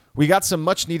We got some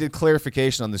much-needed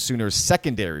clarification on the Sooners'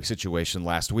 secondary situation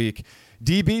last week.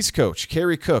 DB's coach,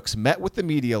 Kerry Cooks, met with the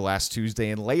media last Tuesday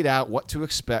and laid out what to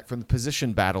expect from the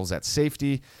position battles at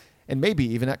safety and maybe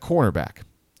even at cornerback.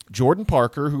 Jordan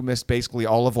Parker, who missed basically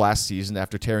all of last season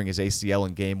after tearing his ACL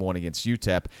in Game 1 against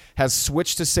UTEP, has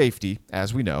switched to safety,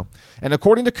 as we know, and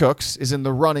according to Cooks, is in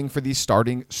the running for the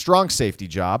starting strong safety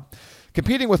job.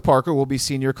 Competing with Parker will be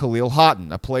senior Khalil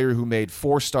Houghton, a player who made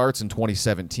 4 starts in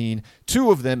 2017,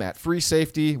 2 of them at free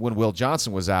safety when Will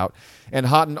Johnson was out, and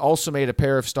Houghton also made a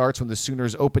pair of starts when the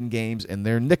Sooners opened games in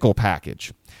their nickel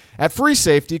package. At free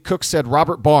safety, Cook said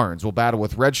Robert Barnes will battle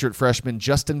with redshirt freshman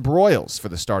Justin Broyles for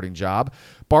the starting job.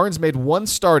 Barnes made 1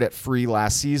 start at free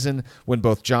last season when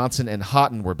both Johnson and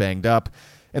Houghton were banged up,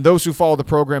 and those who follow the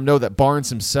program know that Barnes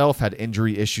himself had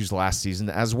injury issues last season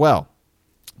as well.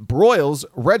 Broyles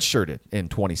redshirted in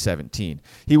 2017.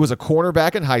 He was a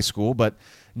cornerback in high school, but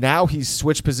now he's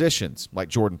switched positions like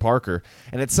Jordan Parker,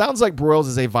 and it sounds like Broyles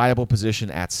is a viable position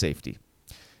at safety.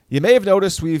 You may have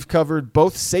noticed we've covered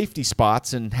both safety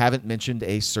spots and haven't mentioned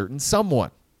a certain someone.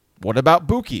 What about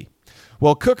Buki?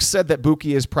 Well, Cook said that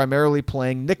Buki is primarily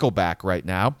playing nickelback right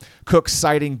now. Cook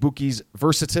citing Buki's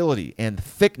versatility and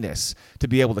thickness to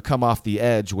be able to come off the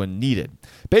edge when needed.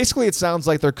 Basically, it sounds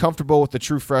like they're comfortable with the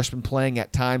true freshman playing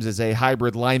at times as a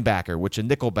hybrid linebacker, which a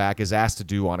nickelback is asked to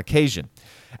do on occasion.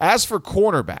 As for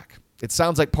cornerback, it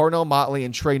sounds like Parnell Motley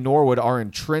and Trey Norwood are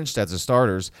entrenched as the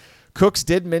starters. Cooks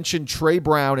did mention Trey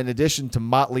Brown in addition to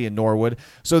Motley and Norwood,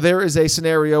 so there is a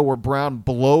scenario where Brown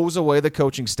blows away the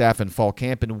coaching staff in fall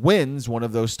camp and wins one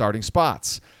of those starting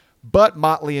spots. But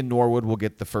Motley and Norwood will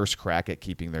get the first crack at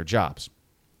keeping their jobs.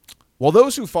 While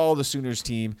those who follow the Sooners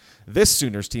team, this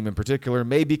Sooners team in particular,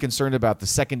 may be concerned about the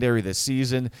secondary this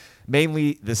season,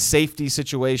 mainly the safety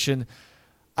situation,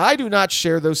 I do not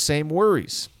share those same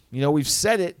worries. We've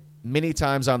said it many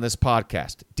times on this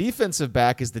podcast. Defensive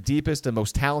back is the deepest and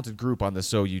most talented group on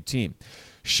this OU team.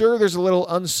 Sure, there's a little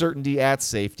uncertainty at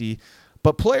safety,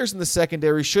 but players in the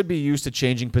secondary should be used to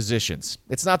changing positions.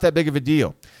 It's not that big of a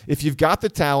deal. If you've got the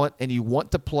talent and you want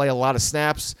to play a lot of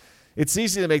snaps, it's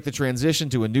easy to make the transition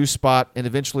to a new spot and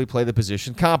eventually play the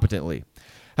position competently.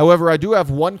 However, I do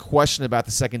have one question about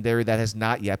the secondary that has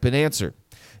not yet been answered.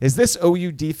 Is this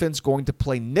OU defense going to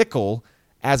play nickel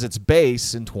as its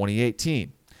base in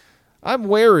 2018? I'm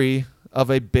wary of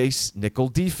a base nickel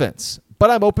defense, but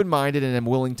I'm open-minded and am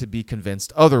willing to be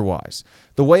convinced otherwise.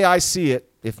 The way I see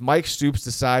it, if Mike Stoops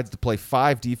decides to play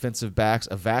 5 defensive backs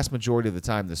a vast majority of the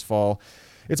time this fall,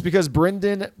 it's because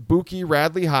Brendan Buki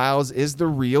Radley-Hiles is the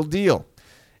real deal,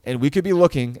 and we could be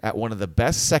looking at one of the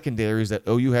best secondaries that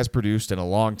OU has produced in a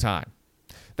long time.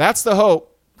 That's the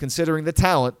hope, considering the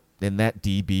talent in that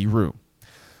DB room.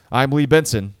 I'm Lee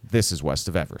Benson. This is West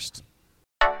of Everest.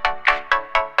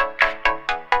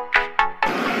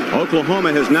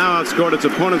 Oklahoma has now outscored its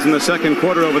opponents in the second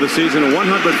quarter over the season 140-10.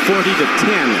 Intercepted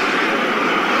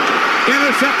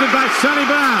by Sonny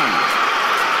Brown.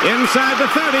 Inside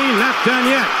the 30, not done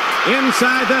yet.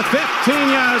 Inside the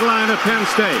 15-yard line of Penn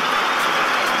State.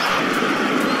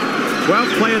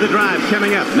 12th play of the drive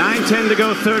coming up. 9:10 to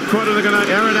go, third quarter. They're going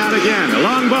to air it out again. A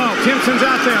long ball. Timpson's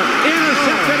out there.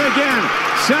 Intercepted again.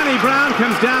 Sonny Brown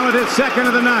comes down with his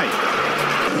second of the night.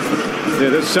 Yeah,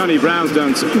 this Sonny Brown's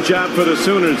done some job for the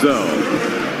Sooners, though.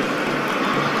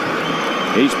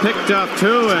 He's picked off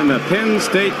 2, and the Penn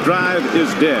State drive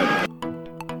is dead.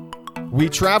 We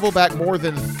travel back more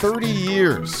than 30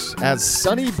 years as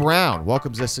Sonny Brown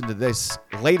welcomes us into this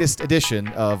latest edition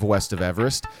of West of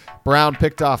Everest. Brown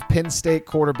picked off Penn State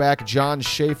quarterback John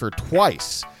Schaefer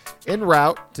twice, en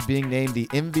route to being named the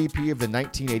MVP of the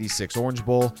 1986 Orange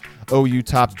Bowl. OU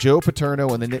topped Joe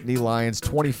Paterno and the Nittany Lions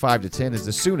 25-10 as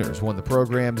the Sooners won the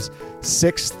program's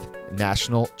 6th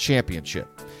national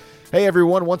championship. Hey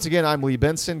everyone, once again, I'm Lee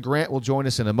Benson. Grant will join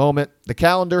us in a moment. The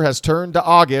calendar has turned to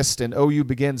August and OU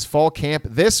begins fall camp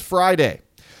this Friday.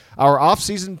 Our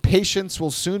offseason patience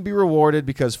will soon be rewarded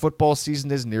because football season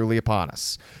is nearly upon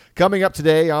us. Coming up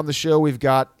today on the show, we've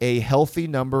got a healthy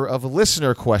number of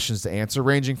listener questions to answer,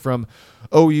 ranging from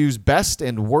OU's best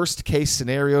and worst case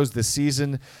scenarios this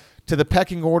season to the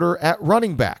pecking order at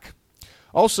running back.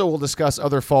 Also, we'll discuss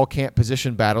other fall camp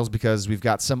position battles because we've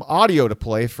got some audio to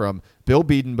play from Bill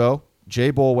Bedenbaugh,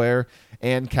 Jay Boulware,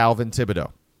 and Calvin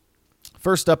Thibodeau.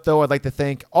 First up, though, I'd like to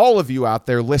thank all of you out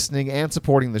there listening and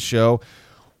supporting the show.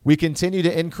 We continue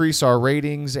to increase our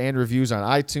ratings and reviews on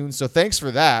iTunes, so thanks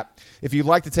for that. If you'd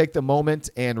like to take the moment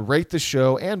and rate the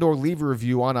show and or leave a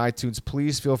review on iTunes,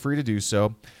 please feel free to do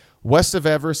so. West of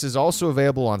Everest is also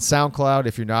available on SoundCloud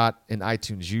if you're not an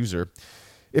iTunes user.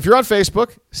 If you're on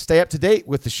Facebook, stay up to date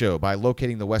with the show by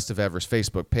locating the West of Everest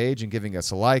Facebook page and giving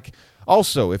us a like.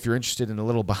 Also, if you're interested in a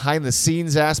little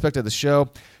behind-the-scenes aspect of the show,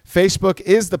 Facebook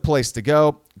is the place to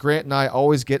go. Grant and I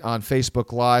always get on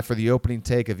Facebook Live for the opening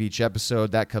take of each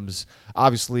episode. That comes,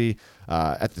 obviously,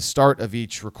 at the start of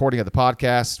each recording of the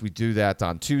podcast. We do that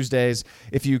on Tuesdays.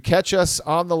 If you catch us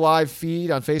on the live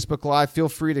feed on Facebook Live, feel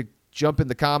free to jump in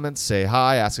the comments, say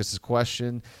hi, ask us a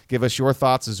question, give us your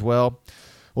thoughts as well.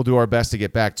 We'll do our best to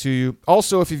get back to you.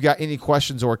 Also, if you've got any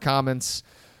questions or comments,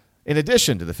 in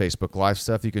addition to the Facebook Live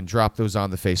stuff, you can drop those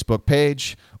on the Facebook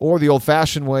page, or the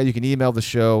old-fashioned way, you can email the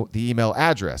show. The email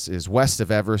address is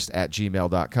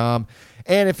westofeverest@gmail.com.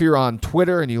 And if you're on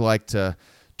Twitter and you like to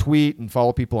tweet and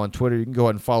follow people on Twitter, you can go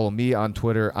ahead and follow me on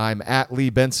Twitter. I'm at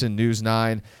Lee Benson News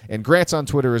 9, and Grant's on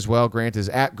Twitter as well. Grant is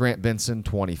at Grant Benson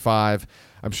 25.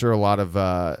 I'm sure a lot of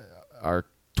our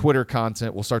Twitter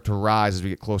content will start to rise as we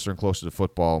get closer and closer to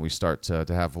football, and we start to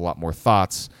have a lot more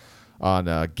thoughts on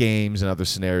games and other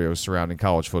scenarios surrounding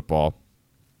college football.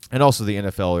 And also the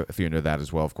NFL, if you're into that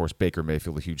as well. Of course, Baker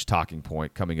Mayfield, a huge talking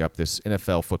point coming up this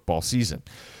NFL football season.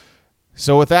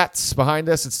 So with that behind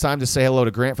us, it's time to say hello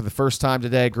to Grant for the first time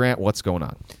today. Grant, what's going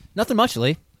on? Nothing much,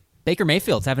 Lee. Baker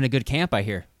Mayfield's having a good camp, I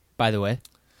hear, by the way.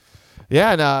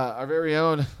 Yeah, and our very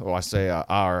own, my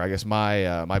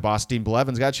boss, Dean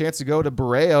Blevins, got a chance to go to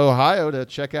Berea, Ohio to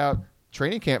check out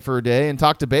training camp for a day and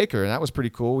talk to Baker, and that was pretty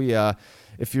cool. We,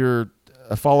 if you're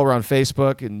a follower on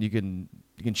Facebook, and you can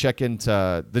check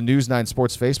into the News 9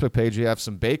 Sports Facebook page, you have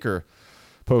some Baker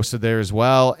posted there as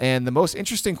well. And the most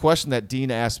interesting question that Dean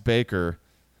asked Baker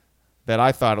that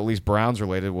I thought at least Browns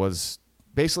related was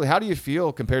basically, how do you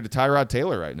feel compared to Tyrod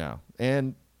Taylor right now?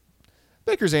 And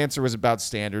Baker's answer was about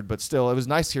standard, but still, it was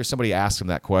nice to hear somebody ask him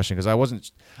that question because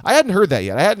I hadn't heard that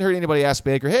yet. I hadn't heard anybody ask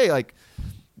Baker, hey, like,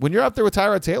 when you're up there with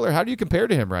Tyrod Taylor, how do you compare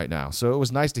to him right now? So it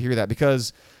was nice to hear that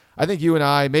because I think you and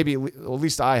I, maybe at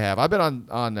least I have, I've been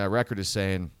on record as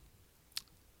saying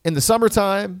in the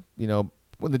summertime,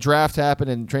 when the draft happened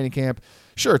in training camp,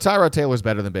 sure, Tyrod Taylor's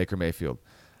better than Baker Mayfield.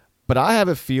 But I have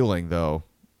a feeling, though,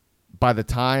 by the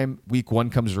time week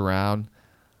 1 comes around,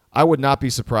 I would not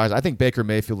be surprised. I think Baker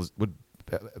Mayfield would,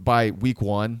 by week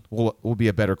 1, will be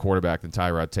a better quarterback than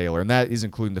Tyrod Taylor, and that is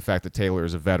including the fact that Taylor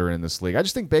is a veteran in this league. I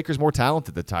just think Baker's more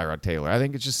talented than Tyrod Taylor. I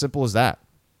think it's just simple as that.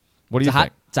 What do you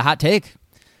think? It's a hot take.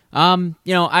 I mean,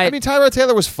 Tyrod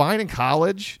Taylor was fine in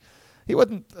college. He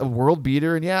wasn't a world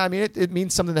beater, and it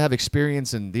means something to have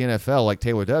experience in the NFL like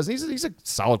Taylor does. He's a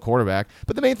solid quarterback,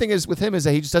 but the main thing is with him is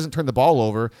that he just doesn't turn the ball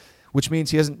over, which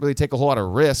means he doesn't really take a whole lot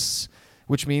of risks,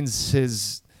 which means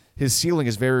his ceiling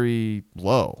is very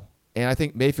low. And I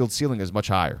think Mayfield's ceiling is much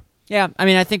higher. Yeah,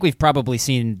 I think we've probably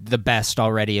seen the best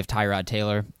already of Tyrod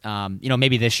Taylor.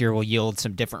 Maybe this year will yield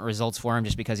some different results for him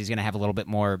just because he's going to have a little bit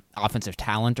more offensive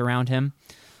talent around him.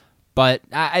 But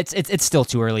it's still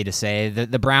too early to say.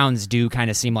 The Browns do kind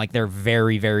of seem like they're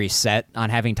very, very set on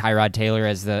having Tyrod Taylor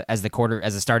as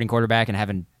the starting quarterback and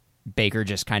having Baker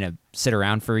just kind of sit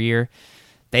around for a year.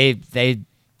 They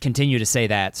continue to say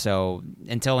that. So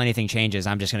until anything changes,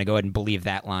 I'm just going to go ahead and believe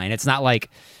that line. It's not like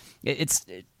it's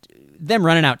them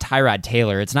running out Tyrod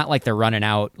Taylor. It's not like they're running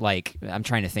out, like, I'm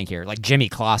trying to think here, like Jimmy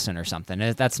Clausen or something.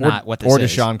 That's not what this is. Or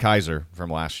DeShone Kizer from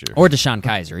last year. Or DeShone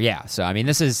Kizer, yeah. So,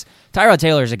 this is Tyrod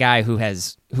Taylor is a guy who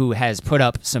has put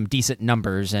up some decent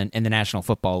numbers in the National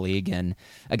Football League, and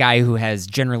a guy who has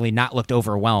generally not looked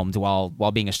overwhelmed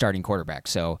while being a starting quarterback.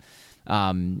 So,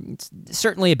 it's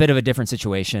certainly a bit of a different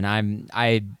situation. I'm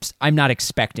not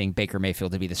expecting Baker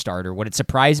Mayfield to be the starter. Would it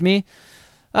surprise me?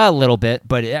 A little bit,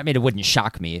 but it wouldn't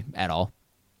shock me at all.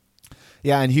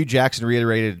 Yeah, and Hugh Jackson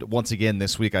reiterated once again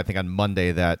this week, I think on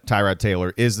Monday, that Tyrod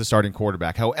Taylor is the starting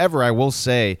quarterback. However, I will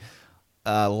say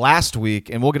last week,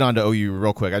 and we'll get on to OU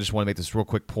real quick. I just want to make this real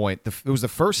quick point. It was the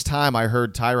first time I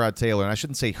heard Tyrod Taylor, and I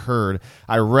shouldn't say heard.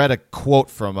 I read a quote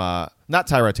from, not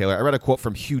Tyrod Taylor, I read a quote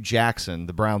from Hugh Jackson,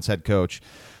 the Browns head coach.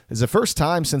 It's the first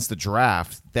time since the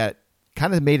draft that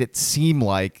kind of made it seem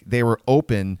like they were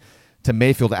open to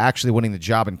Mayfield actually winning the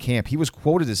job in camp. He was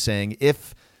quoted as saying,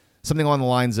 something along the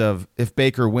lines of, if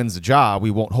Baker wins the job,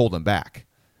 we won't hold him back.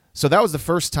 So that was the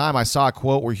first time I saw a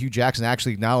quote where Hugh Jackson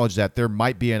actually acknowledged that there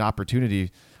might be an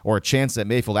opportunity or a chance that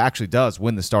Mayfield actually does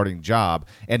win the starting job,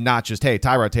 and not just, hey,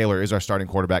 Tyrod Taylor is our starting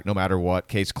quarterback no matter what,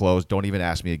 case closed, don't even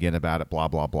ask me again about it, blah,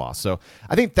 blah, blah. So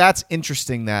I think that's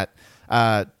interesting that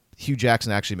Hugh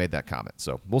Jackson actually made that comment.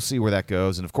 So we'll see where that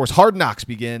goes. And, of course, Hard Knocks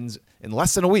begins in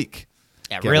less than a week.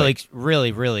 Yeah,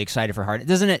 really excited for Hard.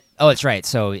 Doesn't it? Oh, it's right.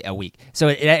 So a week. So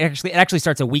it actually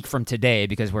starts a week from today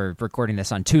because we're recording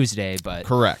this on Tuesday. But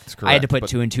correct. I had to put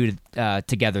two and two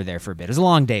together there for a bit. It was a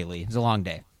long day, Lee. It was a long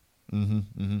day.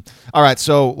 All right,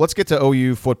 so let's get to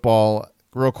OU football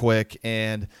real quick.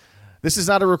 And this is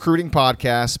not a recruiting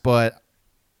podcast, but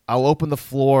I'll open the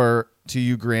floor to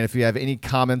you, Grant, if you have any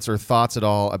comments or thoughts at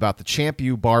all about the Champ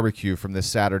U barbecue from this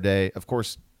Saturday. Of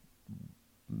course,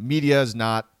 media is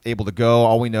not able to go.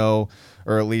 All we know,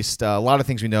 or at least a lot of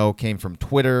things we know, came from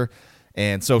Twitter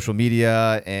and social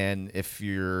media. And if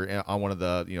you're on one of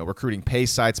the recruiting pay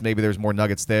sites, maybe there's more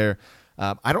nuggets there.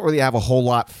 I don't really have a whole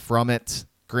lot from it.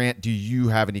 Grant, do you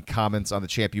have any comments on the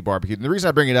Champ U barbecue? And the reason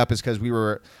I bring it up is because we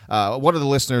were one of the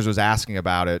listeners was asking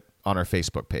about it on our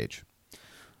Facebook page.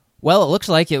 Well, it looks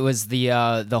like it was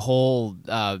the whole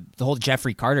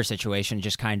Jeffrey Carter situation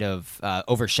just kind of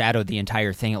overshadowed the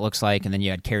entire thing. It looks like, and then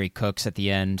you had Kerry Cooks at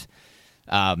the end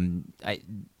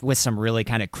with some really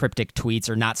kind of cryptic tweets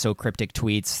or not so cryptic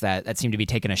tweets that seemed to be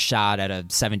taking a shot at a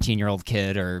 17-year-old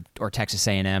kid or Texas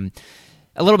A&M.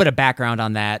 A little bit of background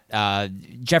on that.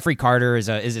 Jeffrey Carter is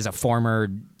a former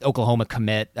Oklahoma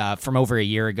commit from over a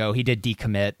year ago. He did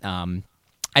decommit,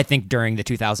 I think, during the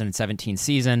 2017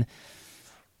 season.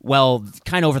 Well,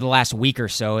 kind of over the last week or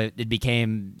so, it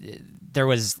became there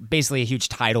was basically a huge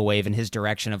tidal wave in his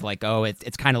direction of like, oh,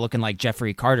 it's kind of looking like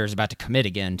Jeffrey Carter is about to commit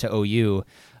again to OU.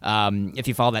 If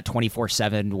you follow that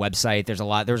 24/7 website, there's a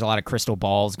lot of crystal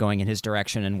balls going in his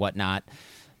direction and whatnot.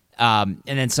 And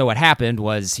then so what happened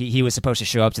was he was supposed to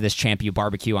show up to this Champ U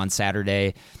barbecue on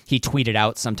Saturday. He tweeted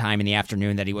out sometime in the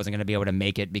afternoon that he wasn't going to be able to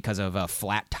make it because of a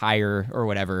flat tire or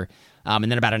whatever.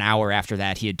 And then about an hour after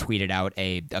that, he had tweeted out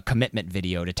a commitment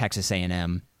video to Texas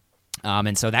A&M.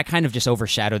 And so that kind of just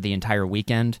overshadowed the entire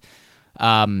weekend.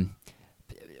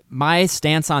 My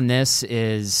stance on this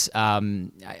is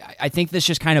I think this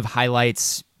just kind of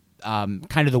highlights kind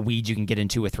of the weeds you can get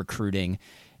into with recruiting.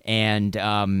 And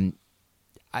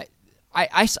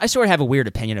I sort of have a weird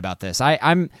opinion about this.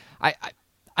 I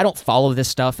don't follow this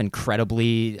stuff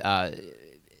incredibly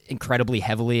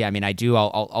heavily. I mean, I do.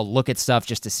 I'll look at stuff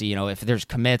just to see, if there's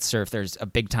commits or if there's a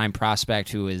big time prospect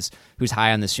who's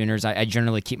high on the Sooners. I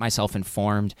generally keep myself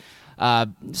informed.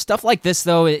 Stuff like this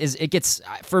though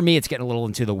for me it's getting a little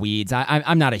into the weeds.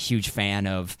 I'm not a huge fan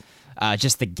of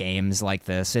just the games like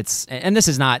this. This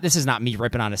is not me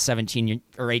ripping on a 17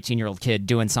 or 18-year-old kid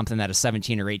doing something that a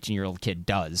 17 or 18-year-old kid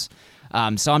does.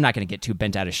 So I'm not going to get too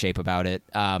bent out of shape about it.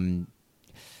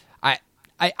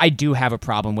 I do have a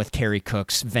problem with Kerry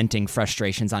Cooks venting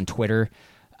frustrations on Twitter.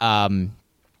 That's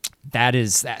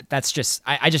just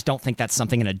I just don't think that's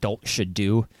something an adult should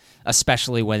do,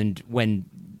 especially when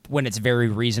it's very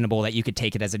reasonable that you could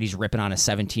take it as that he's ripping on a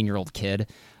 17-year-old kid.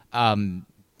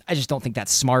 I just don't think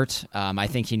that's smart. I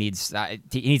think he needs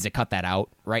to cut that out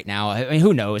right now. I mean,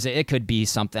 who knows? It could be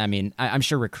something. I mean, I'm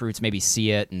sure recruits maybe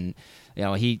see it, and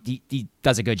he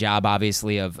does a good job,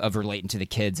 obviously, of relating to the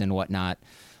kids and whatnot.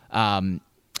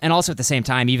 And also at the same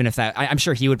time, even if that, I'm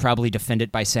sure he would probably defend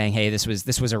it by saying, "Hey, this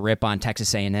was a rip on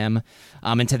Texas A&M."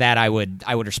 And to that, I would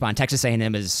respond: Texas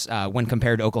A&M is, when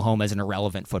compared to Oklahoma, is an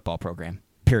irrelevant football program.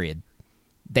 Period.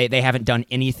 They haven't done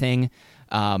anything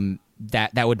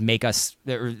that would make us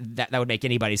that would make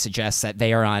anybody suggest that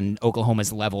they are on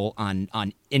Oklahoma's level on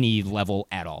any level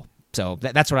at all. So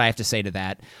that's what I have to say to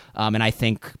that. And I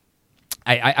think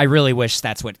I really wish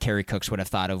that's what Kerry Cooks would have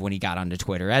thought of when he got onto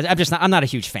Twitter. I'm not a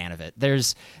huge fan of it.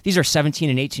 These are 17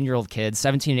 and 18-year-old kids.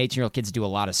 17 and 18-year-old kids do a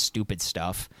lot of stupid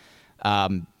stuff.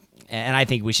 And I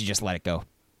think we should just let it go.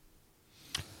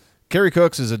 Kerry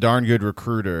Cooks is a darn good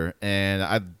recruiter, and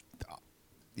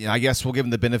I guess we'll give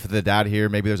him the benefit of the doubt here.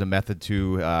 Maybe there's a method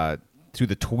to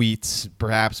the tweets.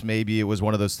 Perhaps maybe it was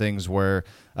one of those things where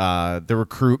the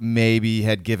recruit maybe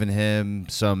had given him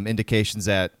some indications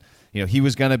that he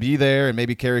was going to be there, and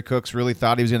maybe Kerry Cooks really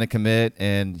thought he was going to commit.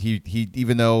 And he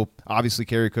even though obviously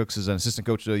Kerry Cooks is an assistant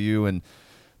coach at OU and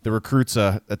the recruit's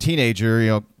a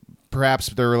teenager, perhaps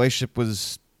their relationship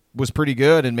was pretty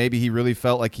good, and maybe he really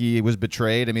felt like he was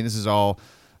betrayed. I mean, this is all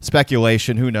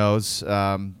speculation. Who knows?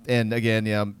 And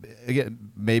again,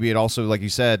 maybe it also, like you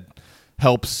said,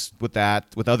 helps with that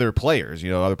with other players.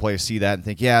 Other players see that and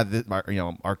think, yeah,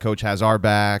 our coach has our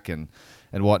back and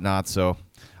whatnot. So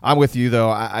I'm with you though.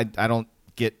 I don't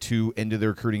get too into the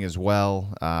recruiting as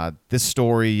well. This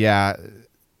story,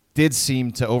 did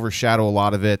seem to overshadow a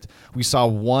lot of it. We saw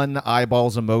one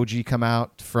eyeballs emoji come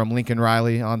out from Lincoln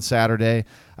Riley on Saturday.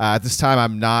 At this time,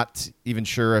 I'm not even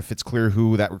sure if it's clear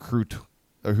who that recruit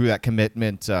or who that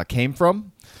commitment came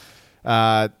from.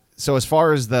 So as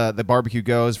far as the barbecue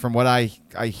goes, from what I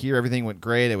hear, everything went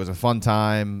great. It was a fun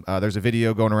time. There's a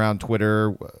video going around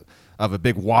Twitter of a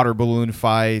big water balloon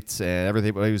fight, and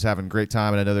everybody was having a great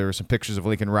time. And I know there were some pictures of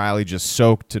Lincoln Riley just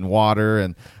soaked in water.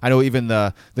 And I know even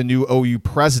the new OU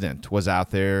president was out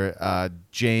there,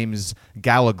 James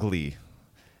Gallagly.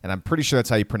 And I'm pretty sure that's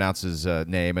how you pronounce his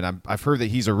name. And I've heard that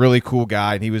he's a really cool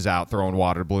guy, and he was out throwing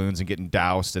water balloons and getting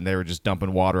doused, and they were just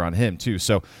dumping water on him too.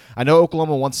 So I know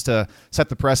Oklahoma wants to set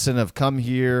the precedent of come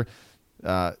here,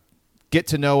 get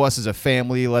to know us as a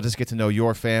family, let us get to know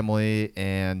your family,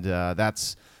 and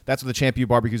that's what the Champ U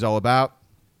Barbecue is all about.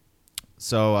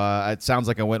 So it sounds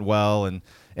like it went well,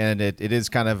 and it is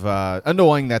kind of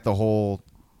annoying that the whole,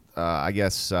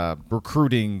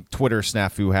 recruiting Twitter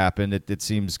snafu happened. It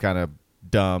seems kind of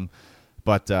dumb,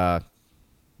 but I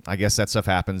guess that stuff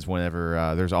happens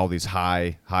whenever there's all these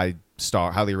highly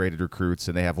rated recruits,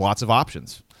 and they have lots of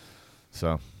options.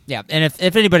 So yeah, and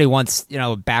if anybody wants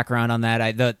background on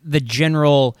that, the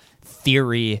general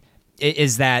theory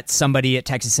is that somebody at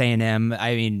Texas A&M,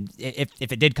 I mean, if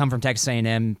it did come from Texas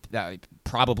A&M,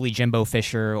 probably Jimbo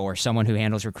Fisher or someone who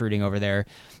handles recruiting over there.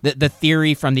 The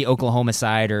theory from the Oklahoma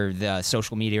side or the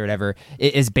social media or whatever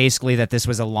is basically that this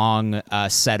was a long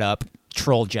setup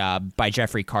troll job by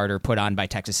Jeffrey Carter put on by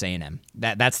Texas A&M.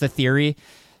 That's the theory.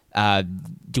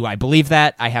 Do I believe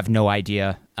that? I have no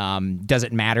idea. Does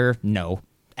it matter? No.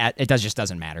 It just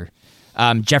doesn't matter.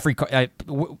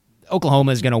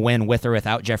 Oklahoma is going to win with or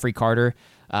without Jeffrey Carter.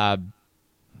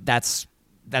 That's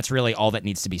really all that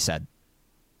needs to be said.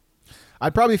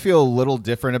 I'd probably feel a little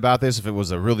different about this if it was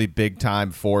a really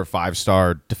big-time 4 or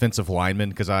 5-star defensive lineman,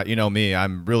 because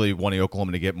I'm really wanting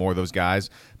Oklahoma to get more of those guys.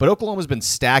 But Oklahoma's been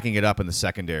stacking it up in the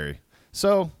secondary.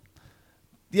 So,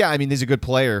 yeah, I mean, he's a good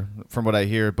player from what I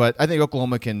hear, but I think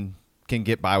Oklahoma can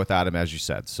get by without him, as you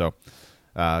said. So,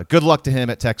 good luck to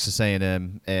him at Texas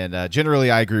A&M. And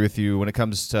generally, I agree with you when it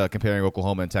comes to comparing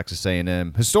Oklahoma and Texas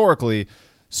A&M. Historically,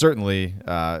 certainly,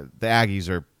 the Aggies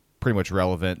are pretty much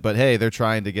relevant, but hey, they're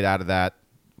trying to get out of that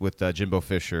with Jimbo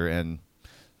Fisher, and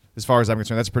as far as I'm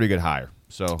concerned, that's a pretty good hire.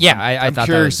 So yeah, I'm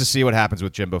curious to see what happens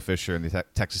with Jimbo Fisher in the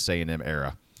Texas A&M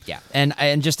era. Yeah,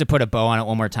 and just to put a bow on it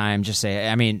one more time, just say,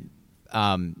 I mean,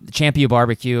 Champ U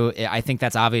Barbecue, I think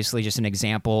that's obviously just an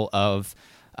example of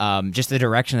just the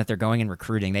direction that they're going in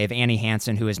recruiting. They have Annie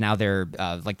Hansen, who is now their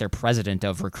president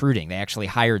of recruiting. They actually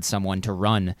hired someone to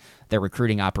run their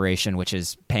recruiting operation, which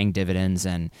is paying dividends,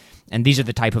 and these are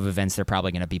the type of events they're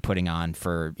probably going to be putting on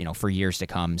for years to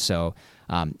come. So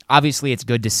obviously, it's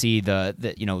good to see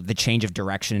the change of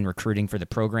direction in recruiting for the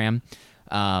program.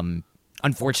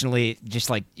 Unfortunately, just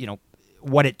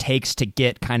what it takes to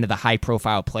get kind of the high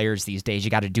profile players these days, you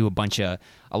got to do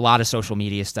a lot of social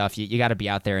media stuff. You got to be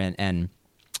out there and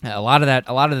a lot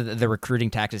of the recruiting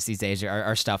tactics these days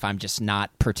are stuff I'm just not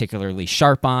particularly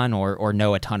sharp on or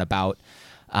know a ton about.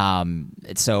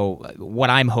 So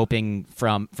what I'm hoping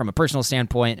from a personal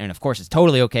standpoint, and of course it's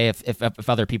totally okay if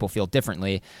other people feel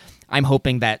differently, I'm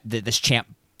hoping that this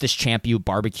Champ U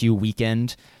Barbecue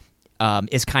weekend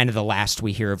is kind of the last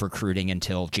we hear of recruiting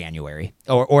until January,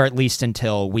 or at least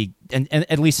until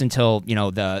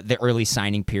the early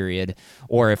signing period,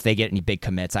 or if they get any big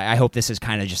commits. I hope this is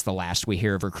kind of just the last we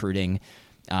hear of recruiting,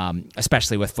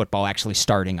 especially with football actually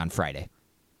starting on Friday.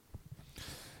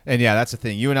 And yeah, that's the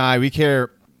thing. You and I, we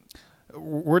care.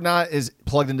 We're not as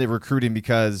plugged into recruiting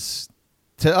because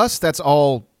to us that's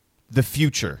all the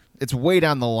future. It's way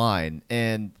down the line,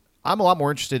 and I'm a lot more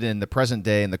interested in the present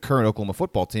day and the current Oklahoma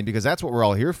football team because that's what we're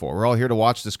all here for. We're all here to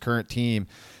watch this current team.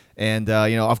 And,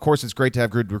 of course, it's great to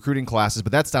have good recruiting classes,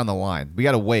 but that's down the line. We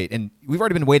got to wait. And we've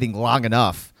already been waiting long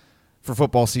enough for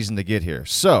football season to get here.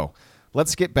 So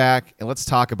let's get back and let's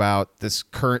talk about this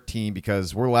current team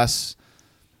because we're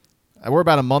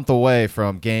about a month away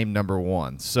from game number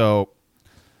 1. So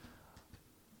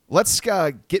let's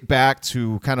get back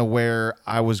to kind of where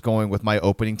I was going with my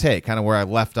opening take, kind of where I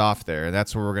left off there, and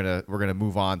that's where we're gonna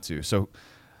move on to. So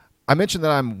I mentioned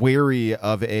that I'm wary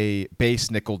of a base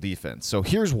nickel defense. So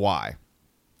here's why.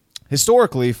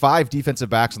 Historically, 5 defensive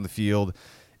backs on the field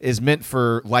is meant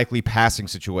for likely passing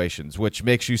situations, which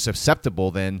makes you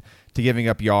susceptible then to giving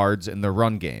up yards in the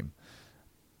run game.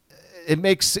 It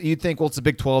makes you think, well, it's the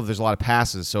Big 12. There's a lot of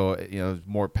passes, so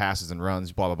more passes than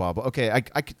runs. Blah blah blah. But okay,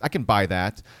 I can buy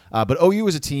that. But OU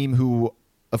is a team who,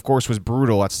 of course, was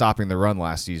brutal at stopping the run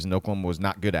last season. Oklahoma was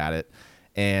not good at it,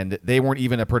 and they weren't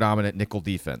even a predominant nickel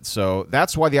defense. So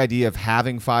that's why the idea of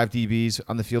having 5 DBs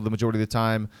on the field the majority of the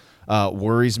time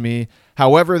worries me.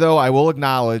 However, though, I will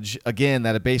acknowledge, again,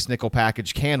 that a base nickel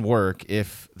package can work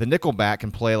if the nickel back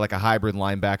can play like a hybrid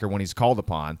linebacker when he's called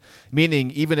upon, meaning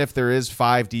even if there is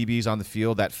 5 DBs on the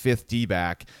field, that 5th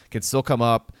D-back can still come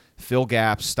up, fill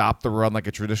gaps, stop the run like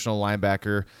a traditional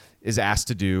linebacker is asked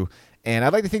to do. And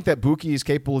I'd like to think that Buki is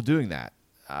capable of doing that.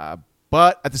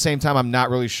 But at the same time, I'm not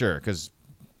really sure because,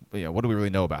 what do we really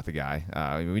know about the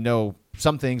guy? We know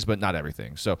some things, but not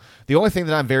everything. So the only thing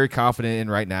that I'm very confident in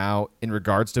right now in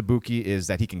regards to Buki is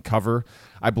that he can cover.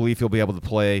 I believe he'll be able to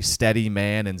play steady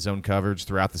man and zone coverage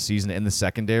throughout the season in the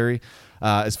secondary.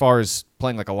 As far as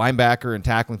playing like a linebacker and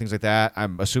tackling, things like that,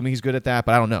 I'm assuming he's good at that,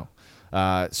 but I don't know.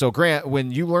 So, Grant,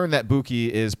 when you learn that Buki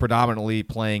is predominantly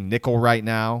playing nickel right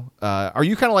now, are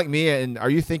you kind of like me, and are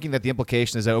you thinking that the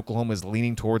implication is that Oklahoma is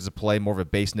leaning towards to play more of a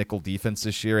base nickel defense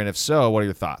this year? And if so, what are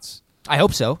your thoughts? I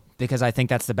hope so, because I think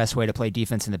that's the best way to play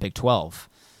defense in the Big 12.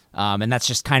 And that's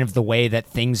just kind of the way that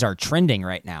things are trending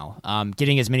right now.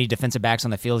 Getting as many defensive backs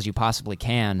on the field as you possibly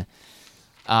can.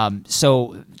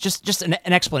 So just an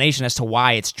explanation as to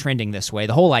why it's trending this way.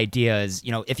 The whole idea is,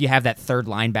 if you have that third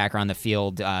linebacker on the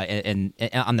field and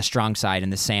on the strong side in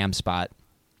the Sam spot,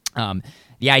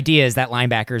 the idea is that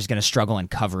linebacker is going to struggle in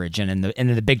coverage. And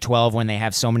in the Big 12, when they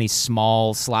have so many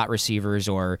small slot receivers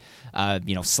or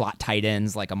slot tight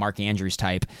ends like a Mark Andrews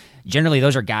type, generally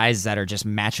those are guys that are just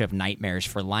matchup nightmares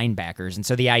for linebackers. And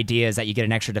so the idea is that you get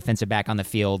an extra defensive back on the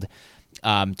field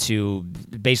to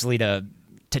basically to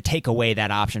take away that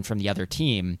option from the other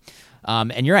team.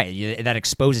 And you're right, that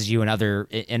exposes you in other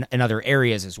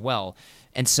areas as well.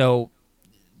 And so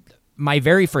my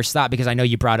very first thought, because I know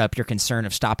you brought up your concern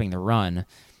of stopping the run,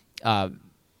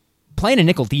 playing a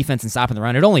nickel defense and stopping the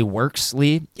run, it only works,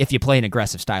 Lee, if you play an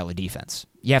aggressive style of defense.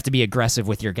 You have to be aggressive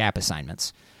with your gap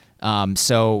assignments.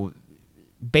 So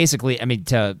basically,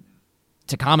 to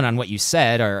comment on what you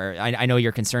said, or I know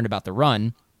you're concerned about the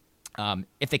run,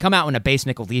 if they come out in a base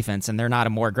nickel defense and they're not a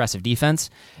more aggressive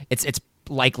defense, it's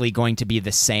likely going to be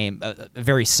the same, a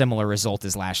very similar result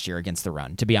as last year against the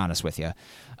run, to be honest with you.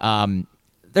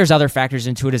 There's other factors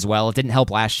into it as well. It didn't help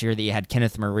last year that you had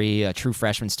Kenneth Murray, a true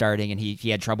freshman, starting, and he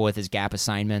had trouble with his gap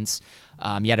assignments.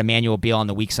 You had Emmanuel Beal on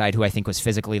the weak side, who I think was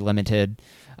physically limited.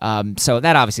 So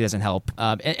that obviously doesn't help.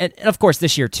 And of course,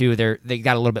 this year, too, they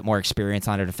got a little bit more experience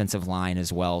on a defensive line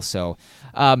as well. So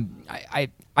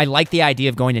I like the idea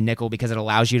of going to nickel because it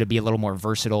allows you to be a little more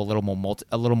versatile, a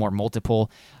little more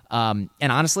multiple. And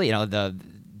honestly,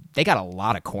 they got a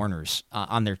lot of corners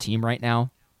on their team right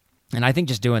now. And I think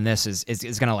just doing this is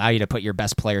going to allow you to put your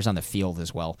best players on the field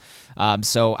as well.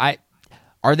 So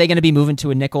are they going to be moving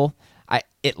to a nickel?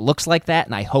 It looks like that,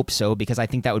 and I hope so, because I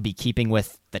think that would be keeping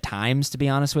with the times, to be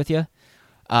honest with you.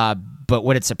 But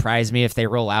would it surprise me if they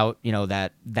roll out,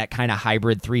 that kind of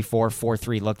hybrid 3-4,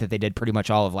 4-3 look that they did pretty much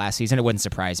all of last season? It wouldn't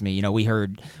surprise me. We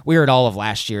heard all of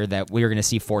last year that we were going to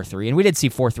see 4-3, and we did see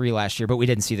 4-3 last year, but we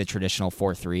didn't see the traditional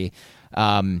 4-3.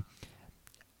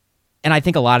 And I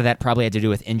think a lot of that probably had to do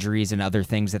with injuries and other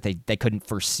things that they couldn't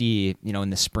foresee, in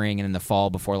the spring and in the fall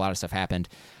before a lot of stuff happened.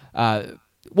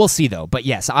 We'll see, though. But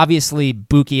yes, obviously,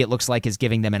 Buki, it looks like, is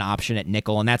giving them an option at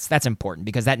nickel, and that's important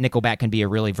because that nickelback can be a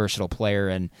really versatile player.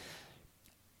 And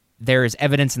there is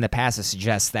evidence in the past that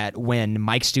suggests that when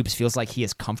Mike Stoops feels like he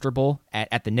is comfortable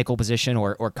at the nickel position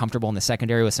or comfortable in the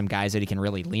secondary with some guys that he can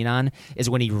really lean on is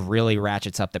when he really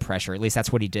ratchets up the pressure. At least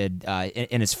that's what he did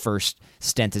in his first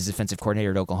stint as defensive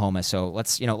coordinator at Oklahoma. So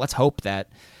let's hope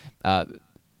that that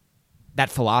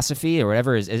philosophy or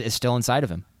whatever is still inside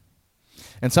of him.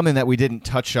 And something that we didn't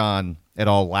touch on at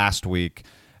all last week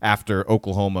after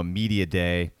Oklahoma Media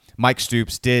Day, Mike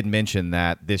Stoops did mention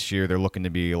that this year they're looking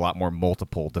to be a lot more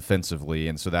multiple defensively,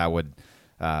 and so that would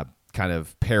kind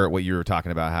of parrot what you were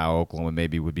talking about, how Oklahoma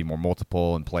maybe would be more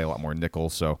multiple and play a lot more nickel.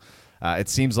 So it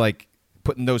seems like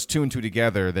putting those two and two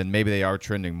together, then maybe they are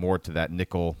trending more to that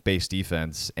nickel-based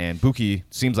defense, and Buki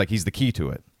seems like he's the key to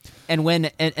it. And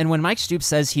when Mike Stoops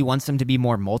says he wants them to be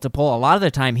more multiple, a lot of the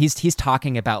time he's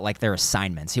talking about like their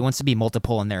assignments. He wants to be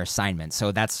multiple in their assignments.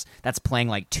 So that's playing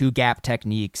like two gap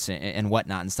techniques and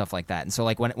whatnot and stuff like that. And so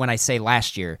like when I say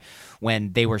last year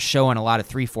when they were showing a lot of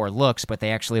 3-4 looks, but they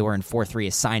actually were in 4-3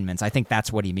 assignments, I think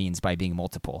that's what he means by being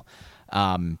multiple.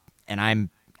 And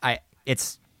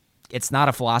it's not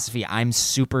a philosophy I'm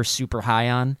super, super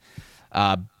high on.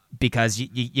 Because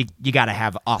you got to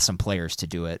have awesome players to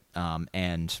do it.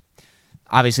 And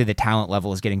obviously the talent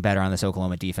level is getting better on this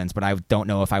Oklahoma defense, but I don't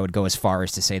know if I would go as far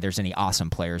as to say there's any awesome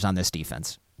players on this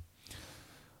defense.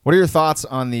 What are your thoughts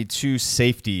on the two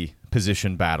safety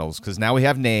position battles? Because now we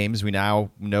have names. We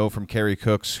now know from Kerry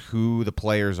Cooks who the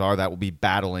players are that will be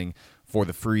battling for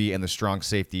the free and the strong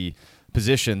safety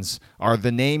positions. Are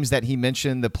the names that he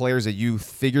mentioned the players that you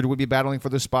figured would be battling for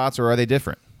the spots, or are they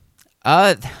different?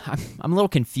 I'm a little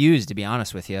confused, to be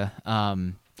honest with you.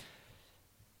 I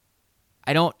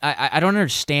don't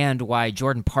understand why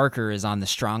Jordan Parker is on the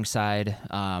strong side.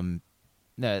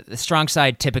 the strong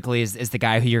side typically is the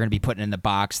guy who you're going to be putting in the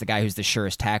box, the guy who's the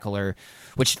surest tackler,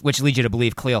 which leads you to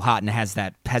believe Khalil Houghton has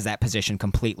that position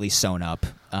completely sewn up.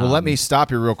 Well, let me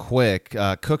stop you real quick.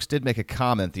 Cooks did make a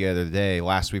comment the other day.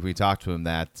 Last week we talked to him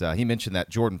that he mentioned that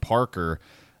Jordan Parker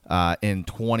in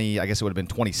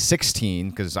 2016,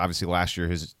 because obviously last year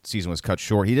his season was cut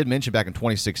short. He did mention back in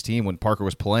 2016 when Parker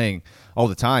was playing all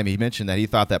the time, he mentioned that he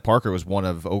thought that Parker was one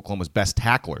of Oklahoma's best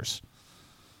tacklers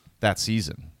that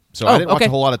season. So I didn't watch a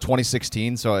whole lot of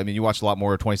 2016. So, I mean, you watched a lot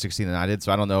more of 2016 than I did.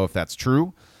 So I don't know if that's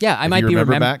true. Yeah, I might be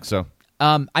back. So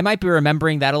I might be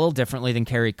remembering that a little differently than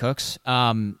Kerry Cooks.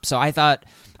 So I thought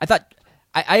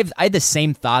I had the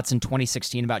same thoughts in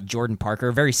 2016 about Jordan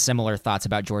Parker, very similar thoughts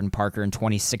about Jordan Parker in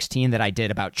 2016 that I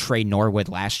did about Trey Norwood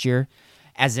last year,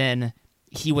 as in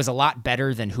he was a lot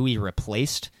better than who he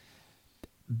replaced,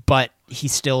 but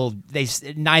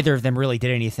neither of them really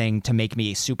did anything to make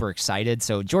me super excited.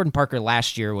 So Jordan Parker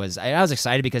last year I was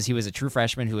excited because he was a true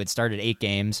freshman who had started 8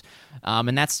 games,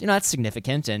 and that's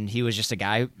significant, and he was just a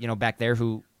guy back there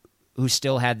who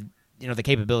still had the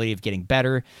capability of getting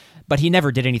better, but he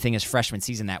never did anything his freshman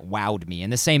season that wowed me.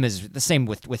 And the same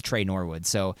with Trey Norwood.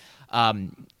 So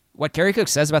what Kerry Cook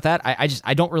says about that,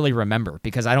 I don't really remember,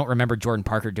 because I don't remember Jordan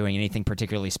Parker doing anything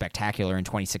particularly spectacular in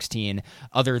 2016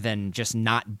 other than just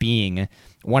not being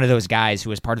one of those guys who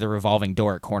was part of the revolving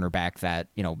door at cornerback that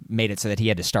made it so that he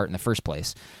had to start in the first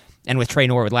place. And with Trey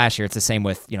Norwood last year, it's the same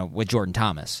with Jordan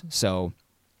Thomas. So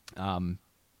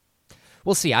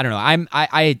we'll see. I don't know.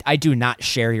 I do not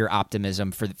share your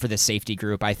optimism for the safety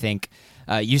group. I think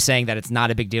you saying that it's not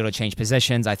a big deal to change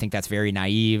positions, I think that's very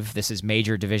naive. This is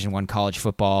major Division I college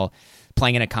football,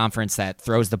 playing in a conference that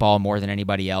throws the ball more than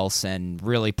anybody else and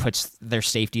really puts their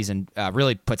safeties in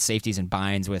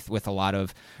binds with a lot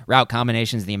of route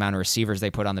combinations, the amount of receivers they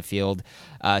put on the field.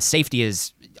 Safety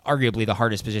is arguably the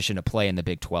hardest position to play in the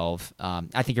Big 12.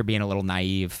 I think you're being a little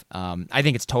naive. I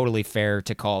think it's totally fair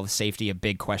to call safety a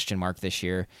big question mark this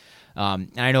year.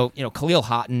 And I know, Khalil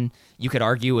Houghton, you could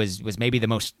argue was maybe the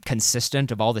most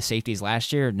consistent of all the safeties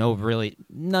last year. No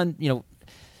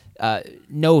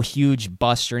huge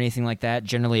bust or anything like that.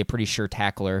 Generally a pretty sure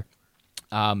tackler.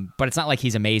 But it's not like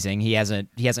he's amazing. He hasn't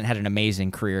had an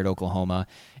amazing career at Oklahoma.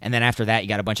 And then after that, you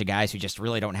got a bunch of guys who just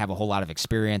really don't have a whole lot of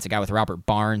experience. A guy with Robert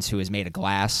Barnes, who is made of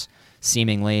glass,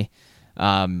 seemingly.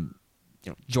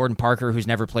 Jordan Parker, who's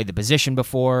never played the position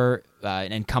before,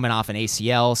 and coming off an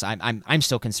ACL. So I'm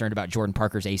still concerned about Jordan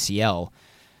Parker's ACL.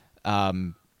 I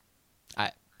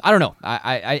don't know.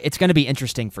 It's going to be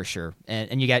interesting for sure.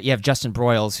 And you have Justin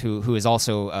Broyles, who is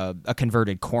also a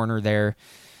converted corner there.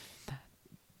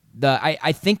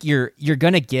 I think you're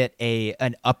going to get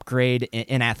an upgrade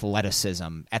in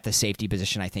athleticism at the safety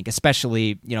position. I think,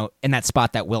 especially in that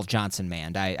spot that Will Johnson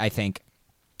manned. I think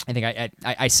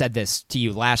I said this to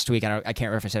you last week. I can't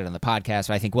remember if I said it on the podcast,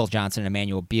 but I think Will Johnson and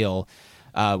Emmanuel Beal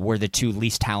were the 2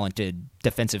 least talented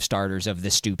defensive starters of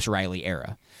the Stoops-Riley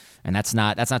era. And that's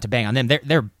not to bang on them.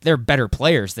 They're better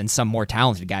players than some more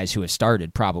talented guys who have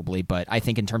started, probably. But I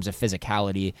think in terms of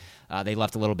physicality, they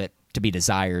left a little bit to be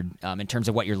desired in terms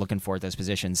of what you're looking for at those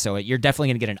positions. So you're definitely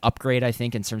going to get an upgrade, I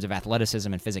think, in terms of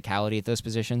athleticism and physicality at those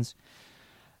positions.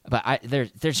 But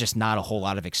there's just not a whole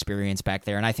lot of experience back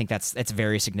there, and I think that's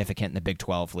very significant in the Big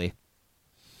 12, Lee.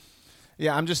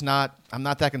 Yeah, I'm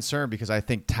not that concerned, because I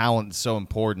think talent is so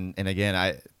important. And again,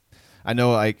 I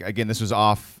know this was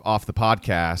off the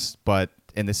podcast,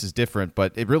 and this is different,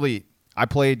 but it really, I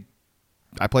played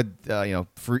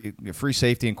free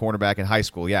safety and cornerback in high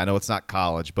school. Yeah, I know it's not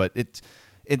college, but it's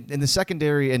in the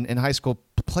secondary and in high school,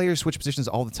 players switch positions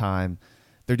all the time.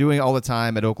 They're doing it all the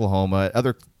time at Oklahoma.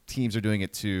 Other teams are doing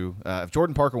it too. If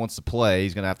Jordan Parker wants to play,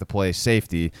 he's going to have to play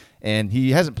safety, and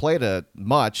he hasn't played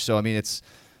much. So I mean,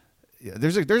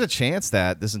 there's a chance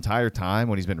that this entire time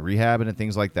when he's been rehabbing and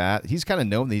things like that, he's kind of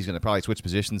known that he's going to probably switch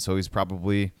positions, so he's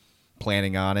probably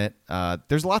planning on it.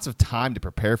 There's lots of time to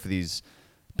prepare for these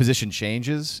position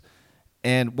changes,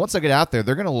 and once they get out there,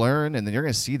 they're going to learn, and then you're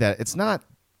going to see that it's not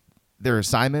their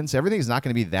assignments. Everything is not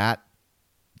going to be that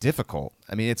difficult.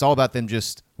 I mean, it's all about them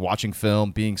just watching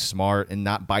film, being smart, and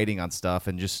not biting on stuff,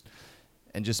 and just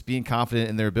being confident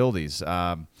in their abilities.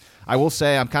 I will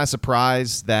say I'm kind of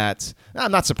surprised that –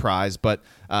 I'm not surprised, but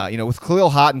with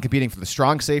Khalil Houghton competing for the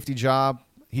strong safety job,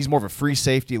 he's more of a free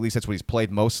safety. At least that's what he's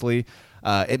played mostly.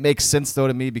 It makes sense, though,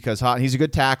 to me, because Houghton, he's a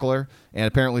good tackler, and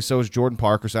apparently so is Jordan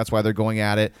Parker, so that's why they're going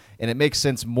at it. And it makes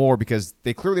sense more because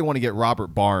they clearly want to get Robert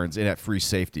Barnes in at free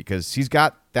safety because he's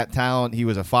got that talent. He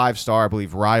was a 5-star, I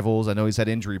believe, Rivals. I know he's had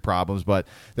injury problems, but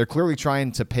they're clearly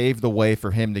trying to pave the way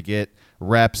for him to get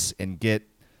reps and get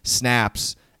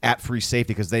snaps at free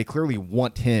safety because they clearly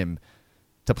want him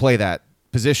to play that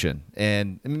position,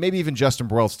 and maybe even Justin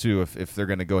Broiles too, if they're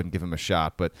going to go ahead and give him a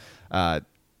shot. But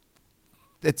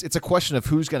it's a question of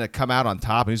who's going to come out on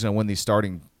top and who's going to win these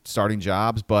starting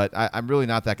jobs. But I'm really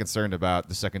not that concerned about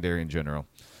the secondary in general.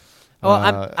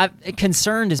 Well, I'm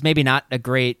concerned is maybe not a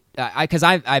great because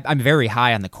I'm very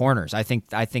high on the corners. I think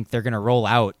they're going to roll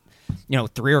out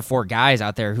 3 or 4 guys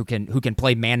out there who can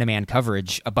play man-to-man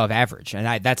coverage above average,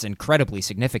 and that's incredibly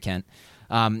significant.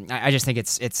 I just think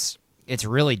it's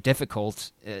really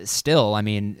difficult still. I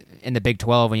mean, in the Big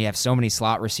 12 when you have so many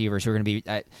slot receivers who are going to be,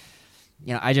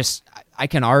 I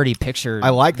can already picture. I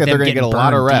like that they're going to get a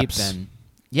lot of reps.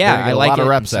 I like a lot of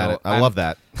reps so at it. I love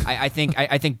that. I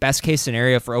think best case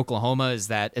scenario for Oklahoma is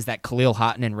that Khalil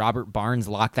Houghton and Robert Barnes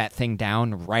lock that thing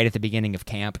down right at the beginning of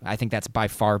camp. I think that's by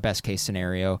far best case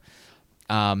scenario.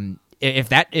 If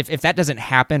that doesn't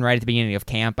happen right at the beginning of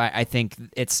camp, I think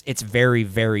it's very,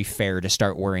 very fair to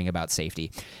start worrying about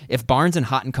safety. If Barnes and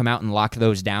Houghton come out and lock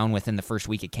those down within the first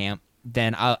week of camp,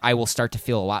 then I will start to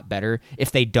feel a lot better.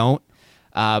 If they don't,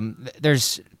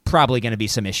 there's probably going to be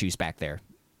some issues back there.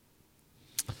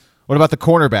 What about the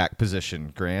cornerback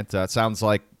position, Grant? It sounds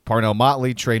like Parnell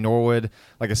Motley, Trey Norwood,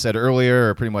 like I said earlier,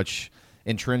 are pretty much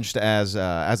entrenched as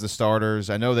the starters.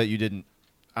 I know that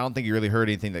I don't think you really heard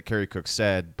anything that Kerry Cook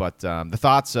said, but the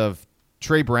thoughts of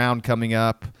Trey Brown coming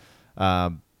up,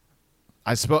 like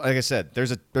I said,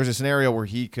 there's a scenario where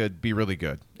he could be really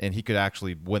good and he could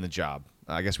actually win the job.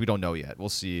 I guess we don't know yet. We'll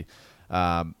see.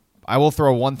 I will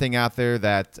throw one thing out there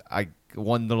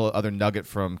one little other nugget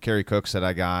from Kerry Cooks that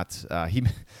I got.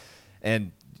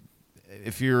 And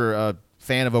if you're a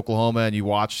fan of Oklahoma and you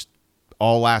watched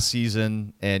all last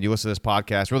season and you listen to this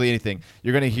podcast, really anything,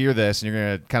 you're going to hear this and you're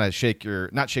going to kind of you're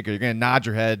going to nod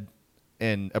your head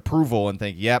in approval and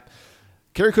think, yep.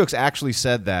 Kerry Cooks actually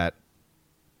said that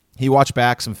he watched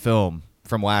back some film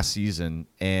from last season,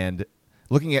 and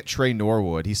looking at Trey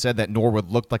Norwood, he said that Norwood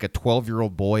looked like a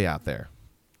 12-year-old boy out there.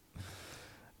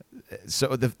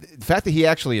 So the fact that he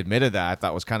actually admitted that I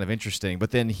thought was kind of interesting,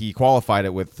 but then he qualified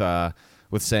it with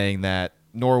saying that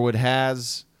Norwood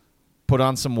has put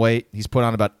on some weight. He's put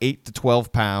on about 8 to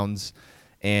 12 pounds,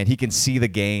 and he can see the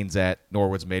gains that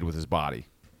Norwood's made with his body.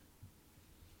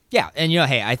 Yeah, and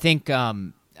hey, I think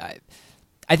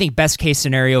best case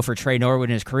scenario for Trey Norwood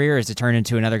in his career is to turn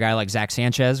into another guy like Zach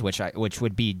Sanchez, which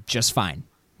would be just fine,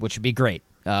 which would be great.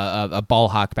 A ball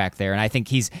hawk back there, and I think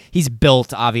he's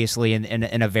built obviously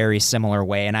in a very similar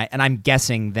way, and I'm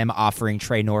guessing them offering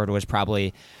Trey Norwood was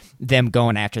probably them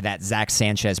going after that Zach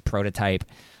Sanchez prototype.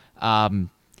 And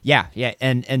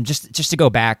just to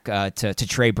go back to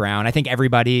Trey Brown, I think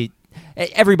everybody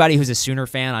who's a Sooner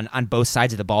fan on both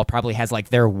sides of the ball probably has like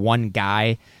their one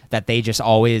guy that they just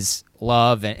always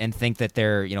love and think that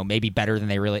they're maybe better than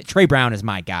they really. Trey Brown is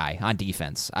my guy on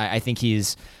defense. I think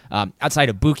he's outside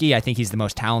of Buki, I think he's the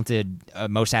most talented,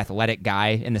 most athletic guy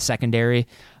in the secondary.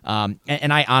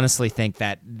 And I honestly think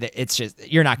that it's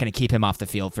just you're not going to keep him off the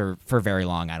field for very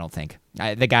long. I don't think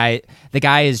the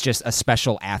guy is just a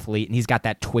special athlete, and he's got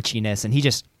that twitchiness, and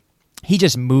he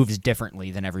just moves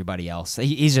differently than everybody else.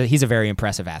 He's a very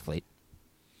impressive athlete.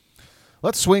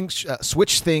 Let's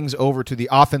switch things over to the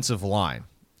offensive line.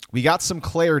 We got some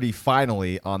clarity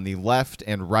finally on the left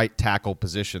and right tackle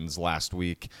positions last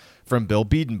week from Bill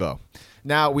Bedenbaugh.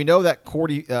 Now, we know that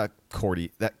Cody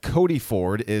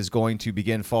Ford is going to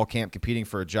begin fall camp competing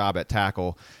for a job at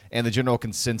tackle, and the general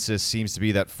consensus seems to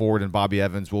be that Ford and Bobby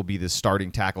Evans will be the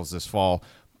starting tackles this fall.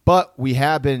 But we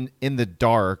have been in the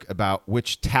dark about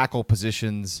which tackle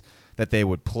positions that they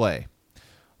would play.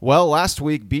 Well, last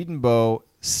week, Bedenbaugh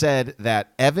said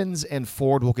that Evans and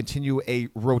Ford will continue a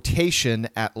rotation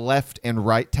at left and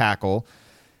right tackle.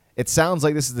 It sounds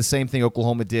like this is the same thing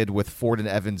Oklahoma did with Ford and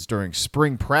Evans during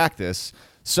spring practice.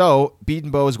 So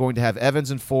Bedenbaugh is going to have Evans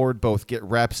and Ford both get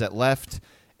reps at left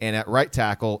and at right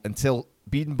tackle until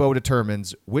Bedenbaugh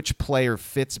determines which player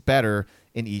fits better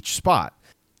in each spot.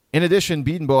 In addition,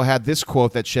 Bedenbaugh had this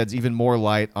quote that sheds even more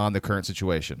light on the current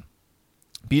situation.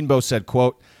 Bedenbaugh said,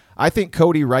 quote, "I think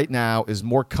Cody right now is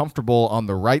more comfortable on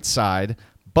the right side,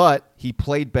 but he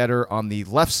played better on the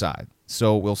left side,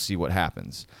 so we'll see what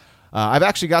happens." I've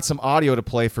actually got some audio to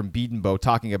play from Bedenbaugh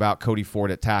talking about Cody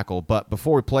Ford at tackle, but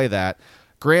before we play that,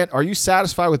 Grant, are you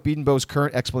satisfied with Bedenbaugh's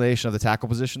current explanation of the tackle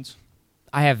positions?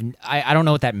 I don't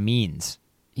know what that means.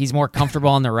 He's more comfortable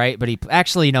on the right, but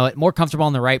more comfortable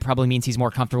on the right probably means he's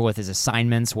more comfortable with his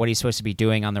assignments, what he's supposed to be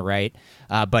doing on the right,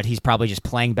 but he's probably just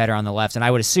playing better on the left, and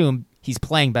I would assume he's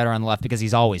playing better on the left because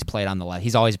he's always played on the left.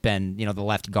 He's always been, the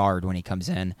left guard when he comes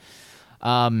in.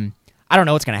 I don't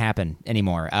know what's going to happen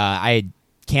anymore. I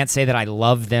can't say that I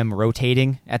love them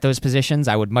rotating at those positions.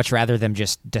 I would much rather them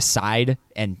just decide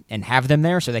and have them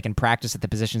there so they can practice at the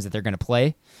positions that they're going to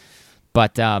play.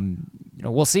 But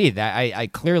we'll see. That I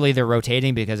clearly they're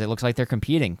rotating because it looks like they're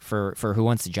competing for who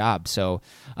wants the job. So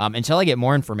until I get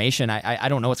more information, I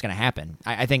don't know what's going to happen.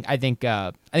 I think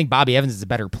Bobby Evans is a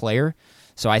better player,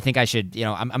 so I think I should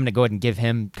I'm going to go ahead and give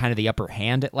him kind of the upper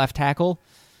hand at left tackle.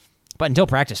 But until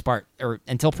practice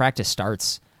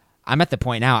starts, I'm at the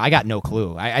point now I got no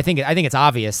clue. I think it's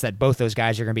obvious that both those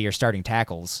guys are going to be your starting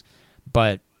tackles,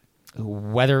 but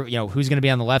whether who's going to be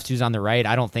on the left, who's on the right,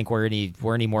 I don't think we're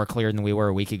any more clear than we were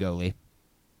a week ago, Lee.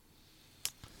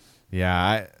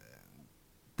 Yeah,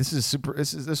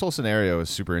 this whole scenario is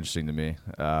super interesting to me.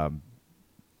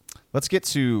 Let's get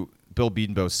to Bill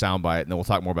Bedenbaugh's soundbite, and then we'll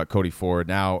talk more about Cody Ford.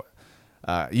 Now,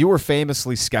 you were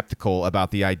famously skeptical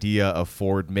about the idea of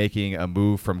Ford making a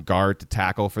move from guard to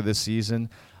tackle for this season.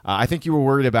 I think you were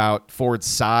worried about Ford's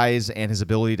size and his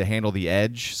ability to handle the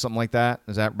edge, something like that.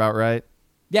 Is that about right?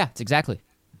 Yeah, it's exactly.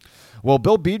 Well,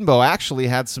 Bill Bedenbaugh actually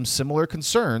had some similar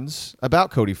concerns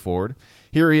about Cody Ford.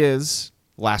 Here he is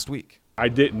last week. I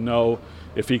didn't know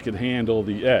if he could handle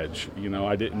the edge.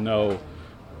 I didn't know,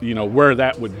 where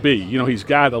that would be. He's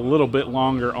got a little bit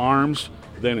longer arms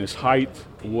than his height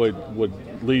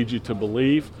would lead you to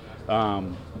believe.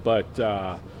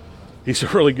 But he's a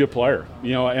really good player,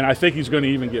 and I think he's going to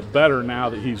even get better now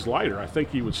that he's lighter. I think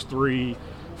he was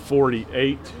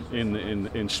 348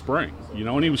 in spring,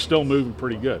 and he was still moving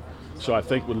pretty good. So I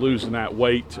think with losing that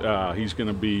weight, he's going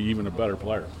to be even a better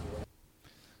player.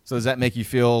 So does that make you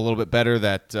feel a little bit better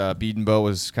that Bedenbaugh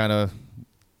was kind of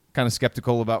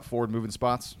skeptical about Ford moving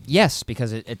spots? Yes,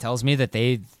 because it tells me that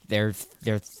they're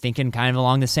thinking kind of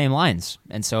along the same lines,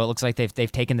 and so it looks like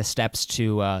they've taken the steps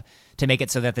to make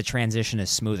it so that the transition is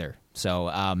smoother.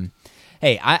 So,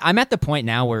 hey, I'm at the point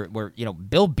now where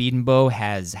Bill Bedenbaugh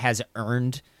has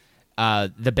earned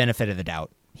the benefit of the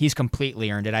doubt. He's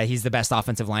completely earned it. He's the best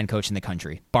offensive line coach in the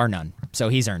country, bar none. So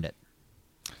he's earned it.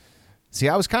 See,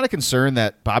 I was kind of concerned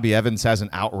that Bobby Evans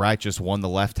hasn't outright just won the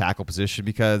left tackle position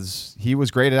because he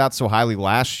was graded out so highly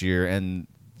last year, and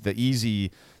the easy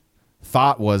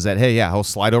thought was that, hey, yeah, he'll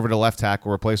slide over to left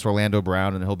tackle, replace Orlando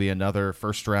Brown, and he'll be another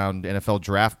first-round NFL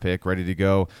draft pick ready to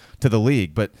go to the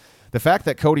league. But the fact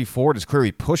that Cody Ford is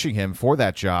clearly pushing him for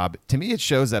that job, to me it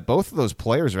shows that both of those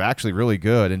players are actually really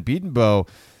good. And Bedenbaugh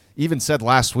even said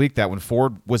last week that when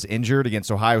Ford was injured against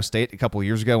Ohio State a couple of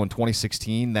years ago in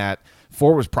 2016, that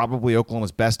Ford was probably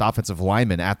Oklahoma's best offensive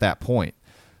lineman at that point.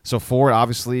 So Ford,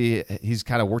 obviously, he's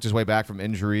kind of worked his way back from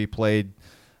injury, played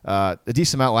a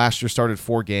decent amount last year, started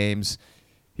 4 games.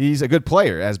 He's a good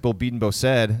player, as Bill Bedenbaugh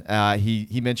said.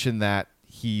 He mentioned that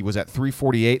he was at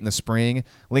 348 in the spring.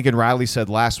 Lincoln Riley said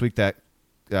last week that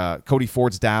Cody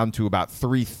Ford's down to about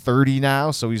 330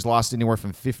 now, so he's lost anywhere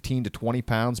from 15 to 20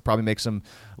 pounds. Probably makes him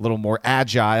a little more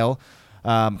agile.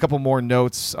 A couple more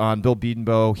notes on Bill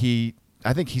Bedenbaugh.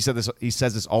 I think he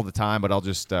says this all the time, but I'll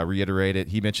just reiterate it.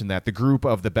 He mentioned that the group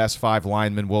of the best 5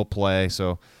 linemen will play,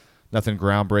 so nothing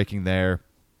groundbreaking there.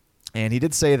 And he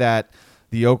did say that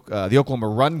the Oklahoma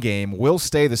run game will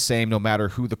stay the same no matter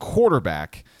who the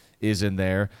quarterback is in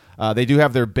there. They do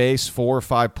have their base 4 or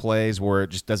 5 plays where it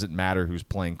just doesn't matter who's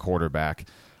playing quarterback,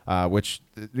 which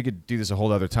we could do this a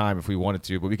whole other time if we wanted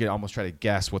to, but we could almost try to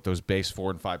guess what those base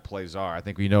 4 and 5 plays are. I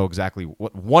think we know exactly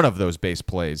what one of those base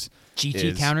plays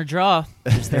GT counter draw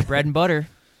is their bread and butter.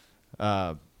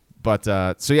 So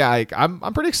yeah,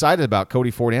 I'm pretty excited about Cody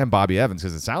Ford and Bobby Evans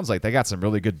because it sounds like they got some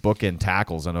really good bookend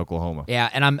tackles on Oklahoma. Yeah,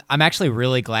 and I'm actually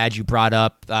really glad you brought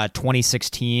up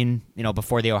 2016,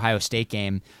 before the Ohio State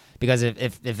game, because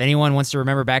if anyone wants to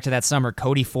remember back to that summer,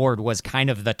 Cody Ford was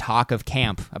kind of the talk of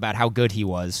camp about how good he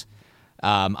was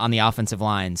on the offensive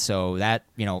line. So that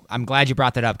I'm glad you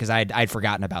brought that up because I'd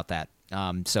forgotten about that.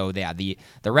 So yeah, the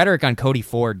rhetoric on Cody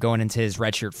Ford going into his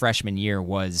redshirt freshman year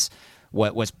was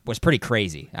pretty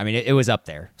crazy. I mean, it was up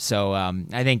there. So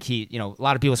I think a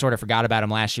lot of people sort of forgot about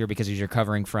him last year because he was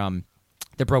recovering from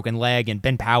the broken leg, and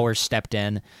Ben Powers stepped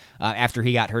in after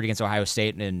he got hurt against Ohio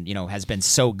State, and has been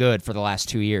so good for the last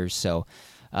 2 years. So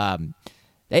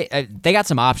they got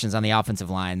some options on the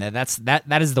offensive line.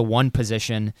 That is the one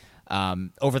position.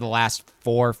 Over the last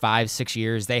 4, 5, 6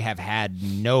 years, they have had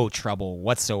no trouble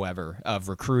whatsoever of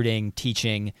recruiting,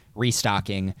 teaching,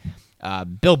 restocking.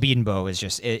 Bill Bedenbaugh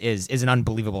is an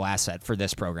unbelievable asset for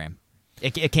this program.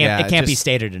 It can't be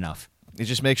stated enough. It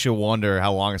just makes you wonder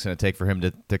how long it's going to take for him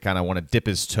to kind of want to dip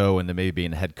his toe into maybe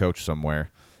being a head coach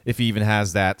somewhere, if he even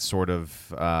has that sort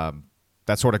of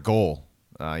goal.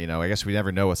 I guess we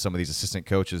never know with some of these assistant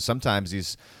coaches. Sometimes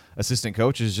these assistant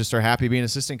coaches just are happy being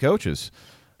assistant coaches.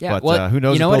 Yeah, but who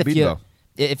knows? Bill Bedenbaugh.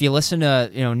 if you listen to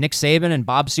Nick Saban and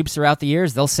Bob Stoops throughout the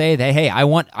years, they'll say that, hey, I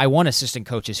want assistant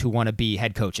coaches who want to be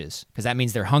head coaches, because that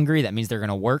means they're hungry. That means they're going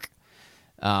to work.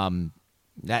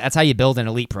 That's how you build an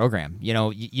elite program.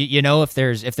 If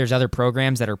there's other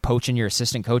programs that are poaching your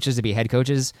assistant coaches to be head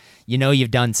coaches,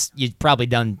 you've probably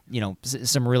done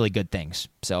some really good things.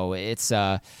 So it's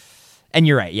and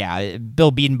you're right. Yeah,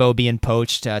 Bill Bedenbaugh being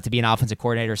poached to be an offensive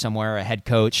coordinator somewhere, a head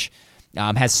coach,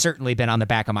 has certainly been on the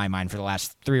back of my mind for the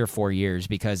last 3 or 4 years,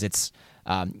 because it's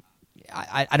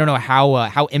I don't know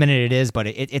how imminent it is, but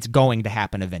it's going to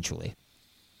happen eventually.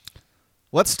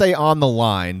 Let's stay on the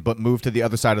line, but move to the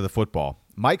other side of the football.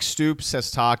 Mike Stoops has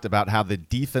talked about how the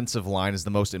defensive line is the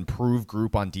most improved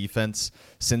group on defense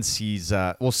since since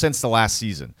the last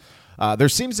season. There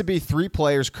seems to be 3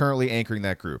 players currently anchoring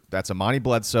that group. That's Amani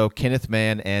Bledsoe, Kenneth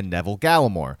Mann, and Neville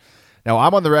Gallimore. Now,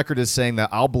 I'm on the record as saying that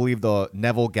I'll believe the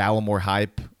Neville Gallimore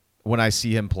hype when I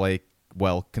see him play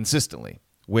well consistently,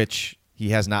 which he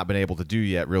has not been able to do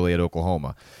yet really at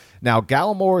Oklahoma. Now,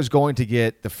 Gallimore is going to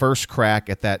get the first crack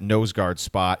at that nose guard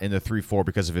spot in the 3-4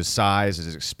 because of his size,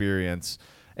 his experience,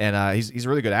 and he's a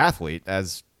really good athlete,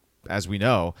 as we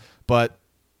know. But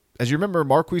as you remember,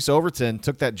 Marquise Overton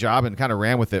took that job and kind of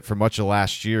ran with it for much of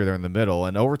last year there in the middle,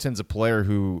 and Overton's a player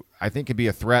who I think can be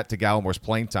a threat to Gallimore's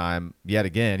playing time yet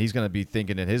again. He's going to be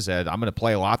thinking in his head, I'm going to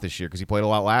play a lot this year because he played a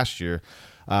lot last year.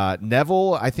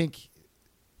 Neville, I think,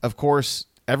 of course,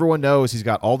 everyone knows he's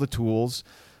got all the tools.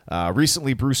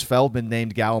 Recently, Bruce Feldman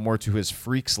named Gallimore to his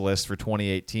freaks list for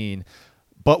 2018.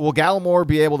 But will Gallimore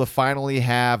be able to finally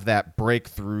have that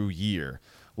breakthrough year?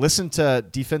 Listen to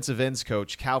defensive ends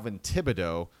coach Calvin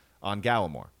Thibodeau on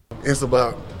Gallimore. It's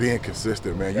about being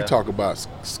consistent, man. You talk about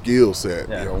skill set,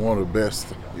 one of the best,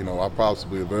 I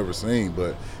possibly have ever seen.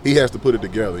 But he has to put it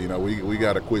together. We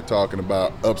got to quit talking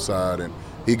about upside, and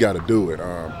he got to do it.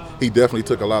 He definitely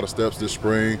took a lot of steps this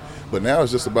spring, but now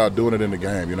it's just about doing it in the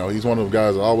game. He's one of those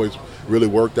guys that always really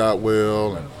worked out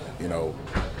well, and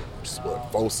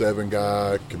 4'7"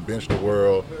 guy, can bench the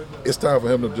world. It's time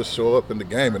for him to just show up in the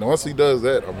game, and once he does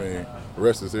that, the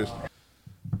rest is history.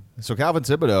 So Calvin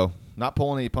Thibodeau not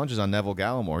pulling any punches on Neville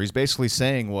Gallimore. He's basically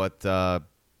saying what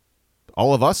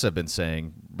all of us have been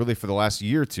saying really for the last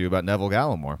year or two about Neville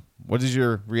Gallimore. What is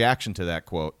your reaction to that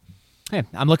quote? Hey,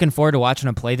 I'm looking forward to watching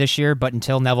him play this year, but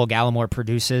until Neville Gallimore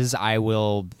produces, I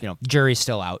will, jury's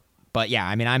still out. But yeah,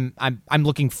 I'm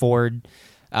looking forward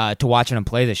to watching him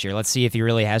play this year. Let's see if he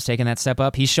really has taken that step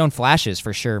up. He's shown flashes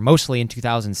for sure, mostly in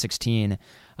 2016.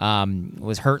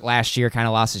 Was hurt last year, kind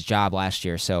of lost his job last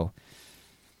year. So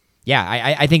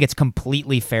yeah, I think it's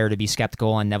completely fair to be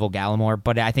skeptical on Neville Gallimore,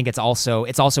 but I think it's also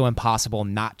impossible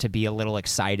not to be a little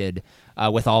excited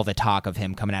with all the talk of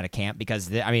him coming out of camp, because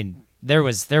there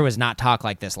was not talk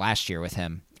like this last year with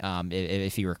him,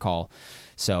 if you recall.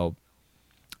 So,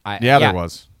 there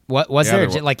was. What was there?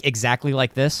 Like exactly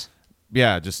like this?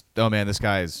 Yeah, just oh man, this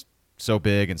guy is so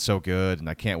big and so good, and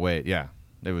I can't wait. Yeah,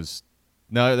 it was.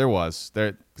 No, there was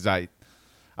there because I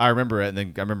remember it, and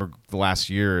then I remember the last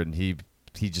year, and he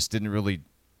just didn't really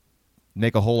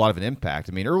make a whole lot of an impact.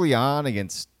 Early on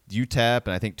against UTEP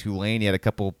and I think Tulane, he had a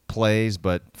couple plays,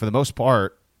 but for the most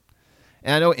part.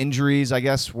 And I know injuries, I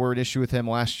guess, were an issue with him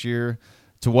last year.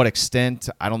 To what extent,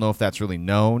 I don't know if that's really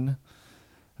known.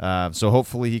 So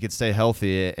hopefully he could stay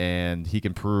healthy and he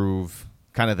can prove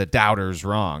kind of the doubters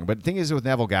wrong. But the thing is with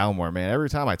Neville Gallimore, man, every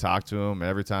time I talk to him,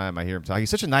 every time I hear him talk, he's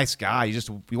such a nice guy.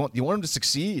 You want him to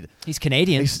succeed. He's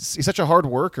Canadian. He's such a hard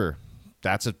worker.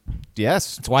 That's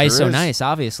why he's so nice,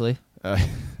 obviously.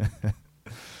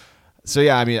 So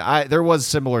yeah, there was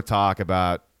similar talk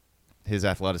about his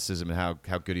athleticism and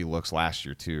how good he looks last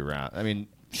year too.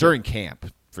 During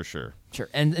camp for sure. Sure,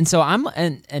 and so I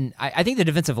think the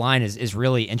defensive line is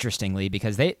really interestingly,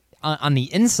 because they on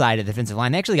the inside of the defensive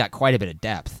line they actually got quite a bit of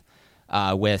depth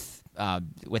with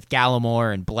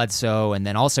Gallimore and Bledsoe, and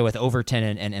then also with Overton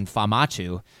and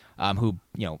Famatu, who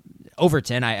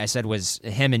Overton I said was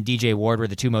him and DJ Ward were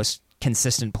the two most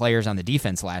consistent players on the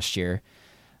defense last year.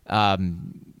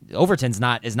 Overton's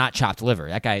is not chopped liver.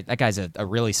 That guy's a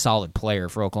really solid player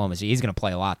for Oklahoma. So he's going to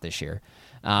play a lot this year.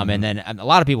 And then a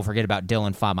lot of people forget about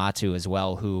Dylan Famatu as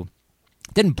well, who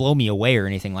didn't blow me away or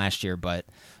anything last year, but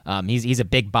he's a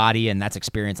big body, and that's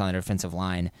experience on the defensive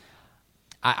line.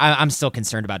 I'm still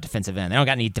concerned about defensive end. They don't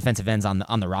got any defensive ends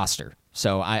on the roster,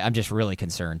 so I'm just really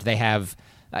concerned. They have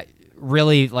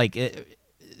really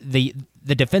the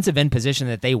defensive end position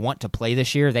that they want to play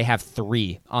this year. They have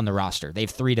 3 on the roster. They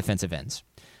have 3 defensive ends.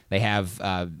 They have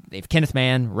Kenneth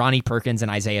Mann, Ronnie Perkins, and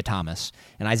Isaiah Thomas.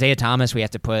 And Isaiah Thomas, we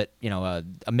have to put a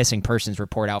missing persons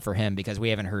report out for him because we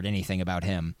haven't heard anything about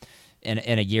him in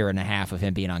a year and a half of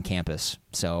him being on campus.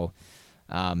 So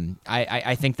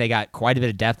I think they got quite a bit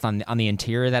of depth on the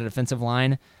interior of that defensive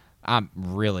line. I'm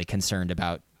really concerned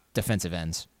about defensive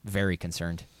ends. Very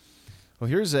concerned. Well,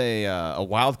 here's a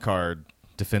wild card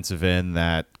defensive end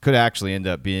that could actually end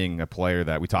up being a player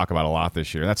that we talk about a lot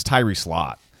this year. That's Tyree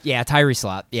Slott. Yeah, Tyree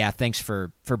Slott. Yeah, thanks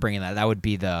for bringing that. That would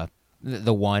be the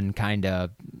one kind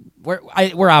of.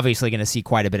 We're obviously going to see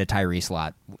quite a bit of Tyree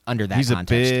Slott under that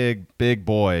context. He's a big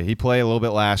boy. He played a little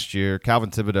bit last year. Calvin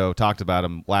Thibodeau talked about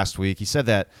him last week. He said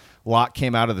that Lott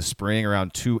came out of the spring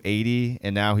around 280,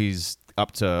 and now he's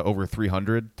up to over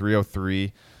 300,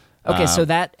 303. Okay, so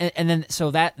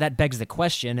that begs the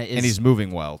question: and he's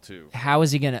moving well too. How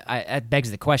is he gonna? That begs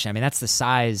the question. I mean, that's the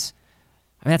size.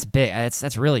 I mean, that's big.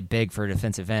 That's really big for a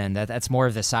defensive end. That's more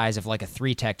of the size of like a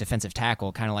 3-tech defensive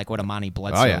tackle, kind of like what Amani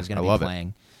Bledsoe is going to be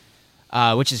playing,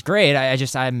 which is great.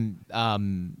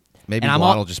 I'm maybe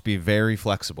Lott will just be very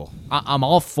flexible. I'm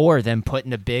all for them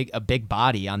putting a big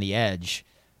body on the edge.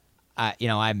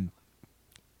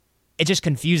 It just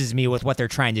confuses me with what they're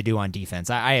trying to do on defense.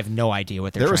 I have no idea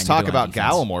what they're trying to do. There was talk about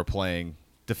Gallimore playing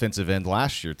defensive end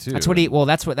last year too. That's what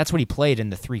he played in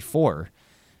the 3-4.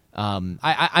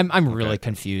 I'm really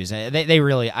confused. They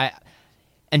really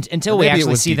until we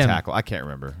actually see them tackle. I can't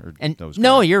remember.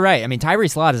 No, you're right. I mean, Tyree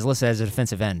Slott is listed as a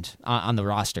defensive end on the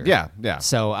roster. Yeah.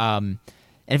 So and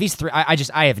if he's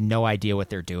I have no idea what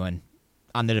they're doing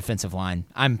on the defensive line.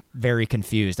 I'm very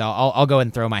confused. I'll go ahead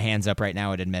and throw my hands up right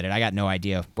now and admit it. I got no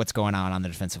idea what's going on the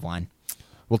defensive line.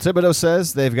 Well, Thibodeau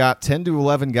says they've got 10 to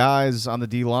 11 guys on the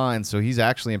D-line, so he's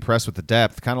actually impressed with the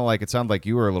depth, kind of like it sounded like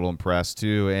you were a little impressed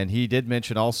too. And he did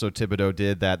mention also, Thibodeau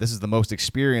did, that this is the most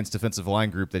experienced defensive line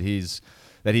group that he's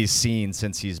seen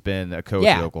since he's been a coach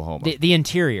at Oklahoma. The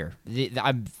interior.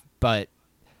 But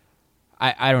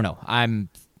I don't know.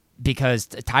 Because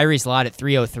Tyree Slott at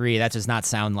 303, that does not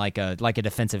sound like a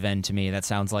defensive end to me. That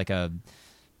sounds like a,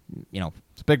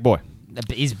 it's a big boy.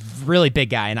 He's a really big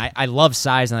guy, and I love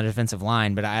size on the defensive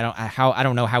line, but I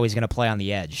don't know how he's going to play on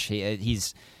the edge.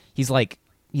 He's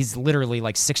literally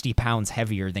like 60 pounds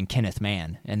heavier than Kenneth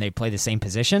Mann, and they play the same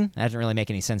position. That doesn't really make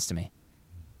any sense to me.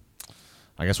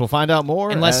 I guess we'll find out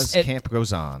more as camp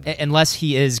goes on. Unless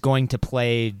he is going to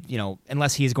play,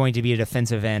 unless he is going to be a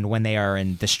defensive end when they are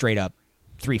in the straight up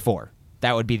 3-4.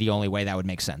 That would be the only way that would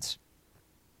make sense.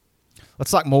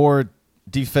 Let's talk more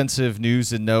defensive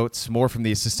news and notes, more from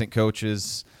the assistant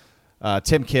coaches.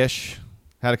 Tim Kish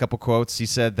had a couple quotes. He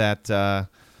said that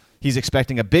he's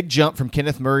expecting a big jump from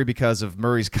Kenneth Murray because of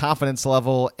Murray's confidence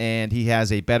level, and he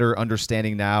has a better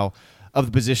understanding now of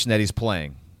the position that he's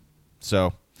playing.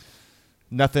 So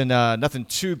nothing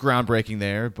too groundbreaking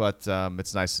there, but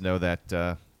it's nice to know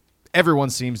that everyone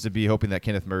seems to be hoping that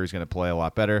Kenneth Murray's going to play a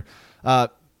lot better.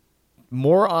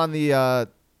 More on the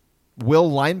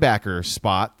will linebacker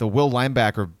spot, the will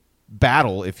linebacker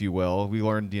battle, if you will. We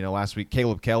learned, last week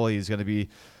Caleb Kelly is going to be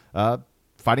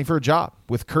fighting for a job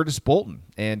with Curtis Bolton,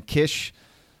 and Kish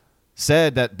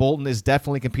said that Bolton is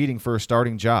definitely competing for a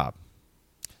starting job.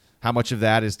 How much of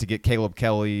that is to get Caleb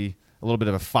Kelly a little bit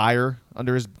of a fire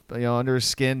under his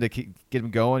skin to get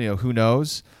him going? Who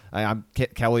knows?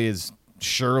 Kelly is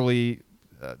surely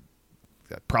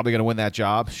probably going to win that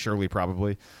job. Surely,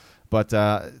 probably. But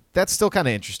that's still kind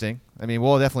of interesting. I mean,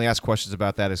 we'll definitely ask questions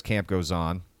about that as camp goes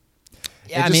on.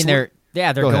 Yeah,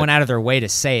 they're going out of their way to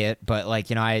say it, but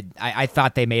I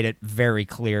thought they made it very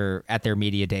clear at their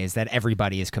media days that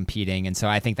everybody is competing, and so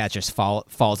I think that just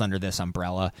falls under this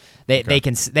umbrella. They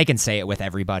can say it with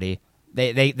everybody.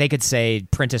 They could say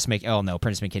Prentice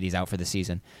McKitty's out for the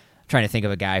season. I'm trying to think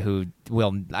of a guy who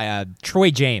will.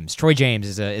 Troy James. Troy James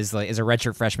is a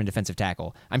redshirt freshman defensive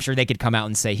tackle. I'm sure they could come out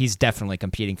and say he's definitely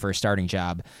competing for a starting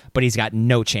job, but he's got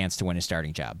no chance to win a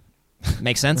starting job.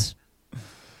 Make sense?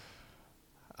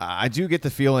 I do get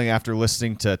the feeling after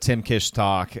listening to Tim Kish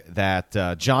talk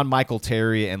that John Michael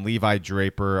Terry and Levi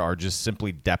Draper are just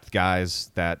simply depth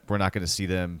guys that we're not going to see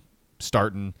them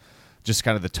starting. Just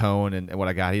kind of the tone and what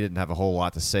I got. He didn't have a whole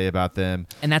lot to say about them.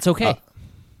 And that's okay.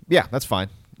 Yeah, that's fine.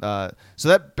 So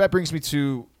that brings me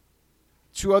to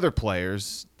two other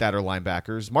players that are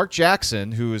linebackers. Mark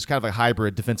Jackson, who is kind of a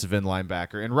hybrid defensive end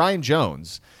linebacker, and Ryan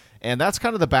Jones. And that's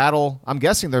kind of the battle. I'm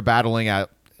guessing they're battling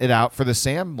it out for the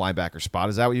Sam linebacker spot.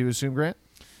 Is that what you assume, Grant?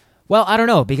 Well, I don't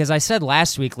know, because I said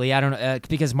last week, Lee, I don't know,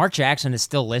 because Mark Jackson is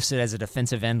still listed as a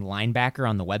defensive end linebacker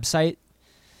on the website.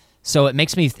 So I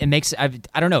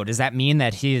don't know. Does that mean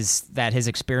that his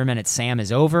experiment at Sam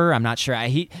is over? I'm not sure.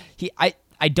 I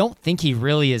don't think he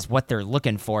really is what they're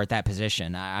looking for at that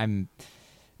position.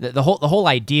 The whole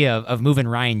idea of moving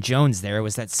Ryan Jones there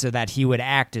was that so that he would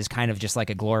act as kind of just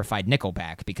like a glorified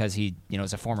nickelback because he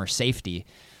is a former safety.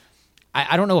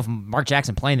 I don't know if Mark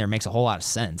Jackson playing there makes a whole lot of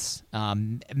sense.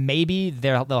 Maybe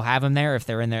they'll have him there if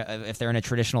they're in a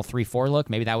traditional 3-4 look.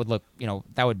 Maybe that would look,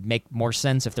 that would make more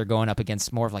sense if they're going up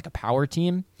against more of like a power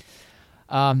team.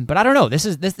 But I don't know. This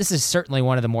is certainly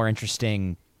one of the more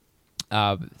interesting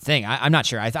thing. I'm not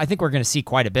sure. I think we're going to see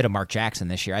quite a bit of Mark Jackson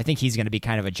this year. I think he's going to be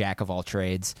kind of a jack of all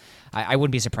trades. I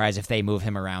wouldn't be surprised if they move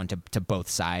him around to both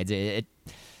sides.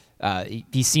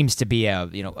 He seems to be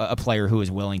a player who is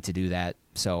willing to do that.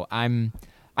 So I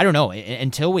don't know,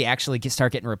 until we actually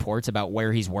start getting reports about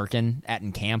where he's working at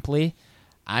in Camp Lee.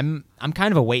 I'm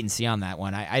kind of a wait and see on that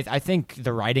one. I think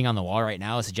the writing on the wall right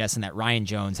now is suggesting that Ryan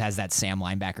Jones has that Sam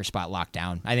linebacker spot locked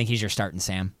down. I think he's your starting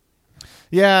Sam.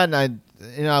 Yeah, and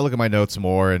I look at my notes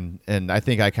more, and I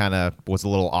think I kind of was a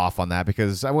little off on that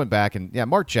because I went back and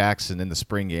Mark Jackson in the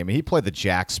spring game, he played the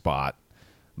jack spot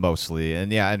mostly,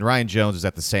 and Ryan Jones is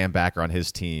at the Sam backer on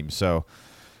his team. So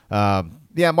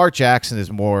Mark Jackson is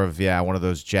more of one of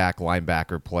those jack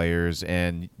linebacker players,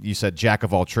 and you said jack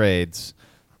of all trades.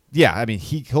 Yeah, I mean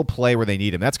he'll play where they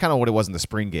need him. That's kind of what it was in the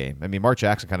spring game. I mean Mark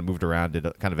Jackson kind of moved around, did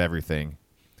kind of everything.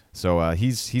 So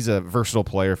he's a versatile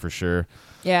player for sure.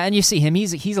 Yeah, and you see him.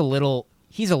 He's a little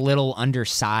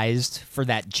undersized for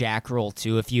that jack role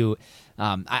too. If you,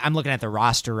 I'm looking at the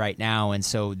roster right now, and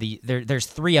so there's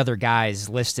 3 other guys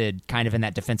listed kind of in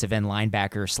that defensive end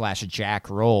linebacker / jack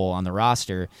role on the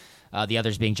roster. The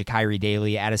others being Jakiri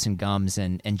Daly, Addison Gums,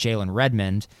 and Jalen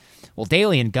Redmond. Well,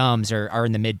 Daly and Gums are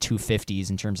in the mid 250s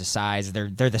in terms of size. They're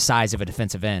the size of a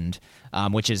defensive end,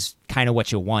 which is kind of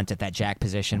what you want at that jack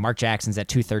position. Mark Jackson's at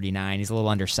 239. He's a little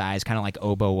undersized, kind of like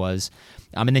Obo was.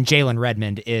 And then Jalen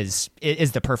Redmond is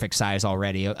the perfect size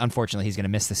already. Unfortunately, he's going to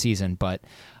miss the season, but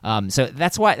so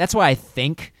that's why I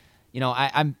think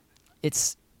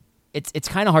it's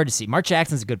kind of hard to see. Mark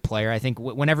Jackson's a good player. I think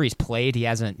whenever he's played, he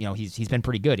hasn't, he's been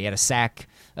pretty good. He had a sack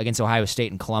against Ohio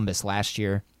State and Columbus last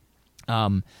year.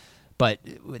 But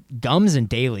Gums and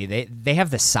Daly, they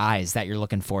have the size that you're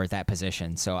looking for at that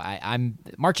position. So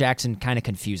Mark Jackson kind of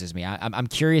confuses me. I'm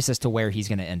curious as to where he's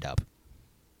going to end up.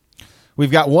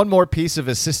 We've got one more piece of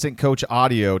assistant coach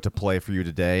audio to play for you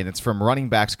today, and it's from running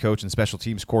backs coach and special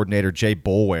teams coordinator Jay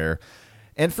Boulware.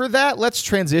 And for that, let's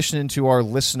transition into our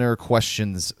listener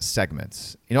questions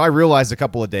segment. I realized a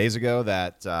couple of days ago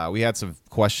that we had some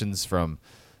questions from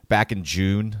back in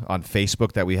June on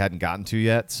Facebook that we hadn't gotten to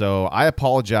yet. So I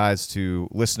apologize to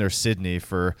listener Sydney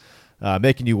for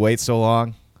making you wait so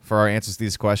long for our answers to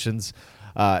these questions.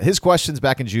 His questions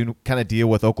back in June kind of deal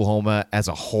with Oklahoma as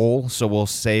a whole, so we'll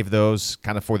save those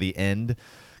kind of for the end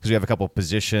because we have a couple of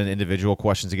position individual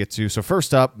questions to get to. So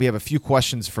first up, we have a few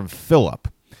questions from Philip.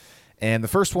 And the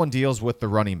first one deals with the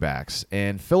running backs.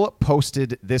 And Philip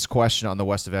posted this question on the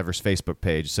West of Everest Facebook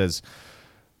page. It says,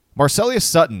 Marcelius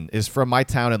Sutton is from my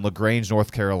town in LaGrange,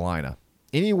 North Carolina.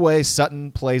 Any way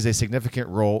Sutton plays a significant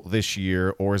role this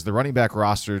year, or is the running back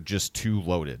roster just too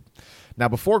loaded? Now,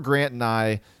 before Grant and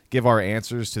I give our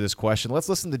answers to this question, let's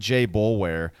listen to Jay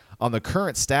Boulware on the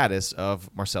current status of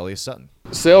Marcelius Sutton.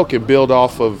 Sale can build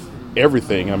off of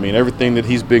everything. I mean, everything that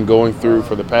he's been going through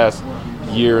for the past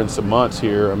year and some months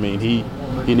here. I mean, he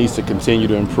needs to continue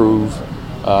to improve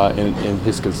in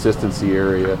his consistency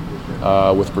area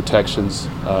with protections,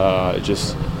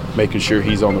 just making sure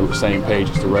he's on the same page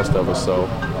as the rest of us. So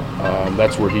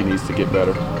that's where he needs to get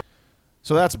better.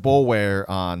 So that's Boulware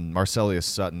on Marcelius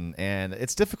Sutton, and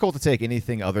it's difficult to take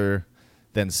anything other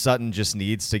than Sutton just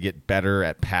needs to get better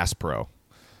at pass pro.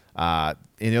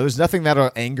 There's nothing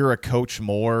that'll anger a coach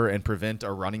more and prevent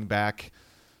a running back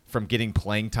from getting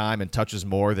playing time and touches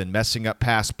more than messing up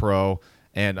pass pro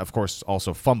and, of course,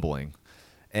 also fumbling.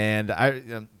 And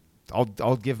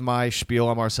I'll give my spiel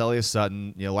on Marcelius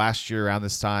Sutton. Last year around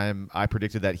this time, I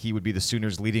predicted that he would be the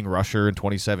Sooners' leading rusher in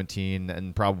 2017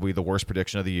 and probably the worst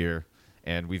prediction of the year,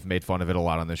 and we've made fun of it a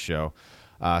lot on this show.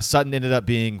 Sutton ended up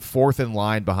being fourth in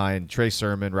line behind Trey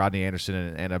Sermon, Rodney Anderson,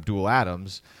 and Abdul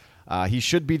Adams. He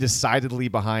should be decidedly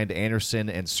behind Anderson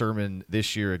and Sermon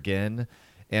this year again.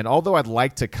 And although I'd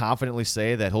like to confidently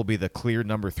say that he'll be the clear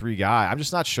number 3 guy, I'm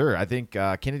just not sure. I think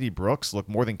Kennedy Brooks looked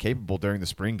more than capable during the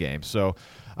spring game. So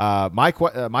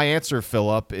my answer,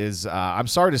 Philip, is I'm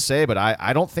sorry to say, but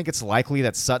I don't think it's likely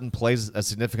that Sutton plays a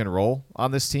significant role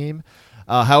on this team.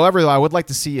 However, I would like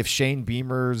to see if Shane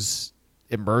Beamer's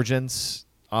emergence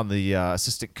on the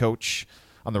assistant coach,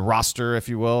 on the roster, if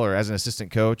you will, or as an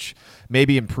assistant coach,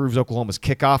 maybe improves Oklahoma's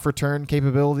kickoff return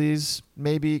capabilities,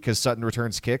 maybe, because Sutton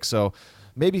returns kicks. So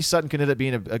maybe Sutton can end up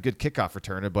being a good kickoff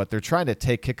returner, but they're trying to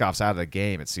take kickoffs out of the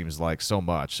game, it seems like, so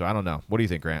much. So I don't know. What do you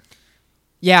think, Grant?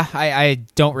 Yeah, I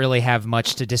don't really have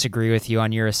much to disagree with you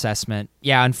on your assessment.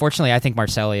 Yeah, unfortunately, I think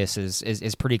Marselius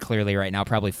is pretty clearly right now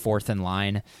probably fourth in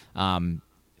line.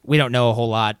 We don't know a whole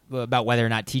lot about whether or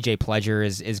not TJ Pledger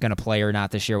is going to play or not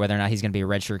this year, whether or not he's going to be a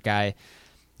redshirt guy.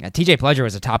 TJ Pledger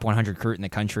was a top 100 recruit in the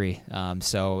country,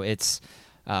 so it's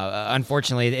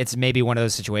unfortunately it's maybe one of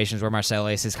those situations where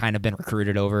Marselius has kind of been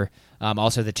recruited over.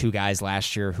 Also, the two guys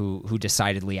last year who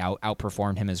decidedly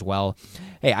outperformed him as well.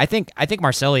 Hey, I think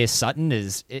Marselius Sutton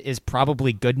is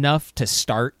probably good enough to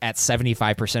start at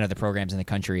 75% of the programs in the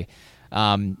country.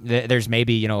 There's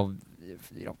maybe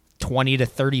 20 to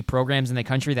 30 programs in the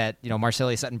country that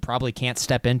Marselius Sutton probably can't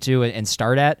step into and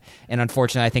start at, and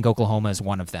unfortunately, I think Oklahoma is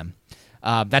one of them.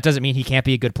 That doesn't mean he can't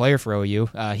be a good player for OU.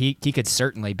 He could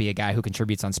certainly be a guy who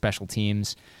contributes on special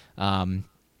teams.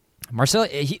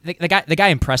 Marselius, the guy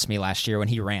impressed me last year when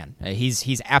he ran.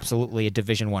 He's absolutely a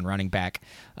Division I running back.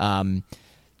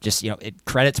 It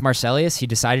credits Marselius. He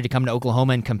decided to come to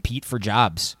Oklahoma and compete for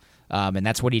jobs, and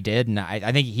that's what he did. And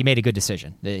I think he made a good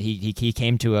decision. He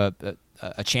came to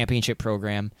a championship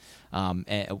program.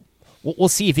 And we'll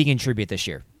see if he can contribute this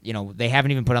year. They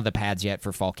haven't even put on the pads yet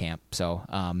for fall camp. So,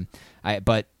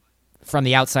 but from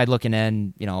the outside looking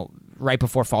in, right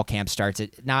before fall camp starts,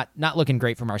 it not looking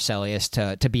great for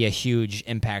Marselius to be a huge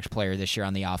impact player this year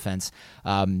on the offense.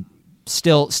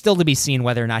 Still to be seen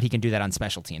whether or not he can do that on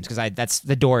special teams, because that's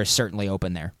the door is certainly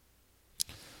open there.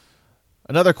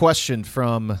 Another question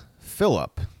from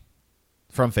Philip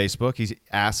from Facebook. He's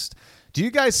asked, do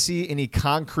you guys see any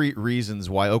concrete reasons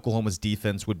why Oklahoma's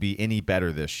defense would be any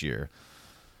better this year?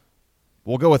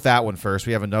 We'll go with that one first.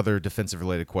 We have another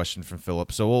defensive-related question from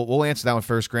Philip, so we'll answer that one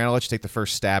first. Grant, I'll let you take the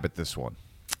first stab at this one.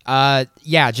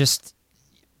 Just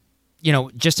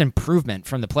improvement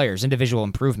from the players, individual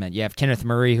improvement. You have Kenneth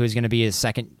Murray, who's going to be his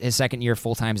second year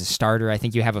full-time as a starter. I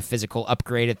think you have a physical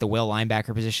upgrade at the will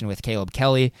linebacker position with Caleb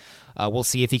Kelly. We'll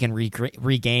see if he can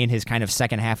regain his kind of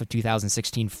second half of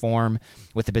 2016 form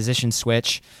with the position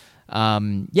switch.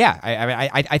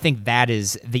 I think that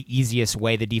is the easiest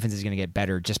way the defense is going to get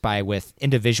better, just with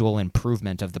individual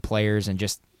improvement of the players and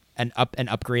just an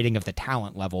upgrading of the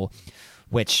talent level,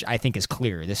 which I think is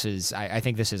clear. I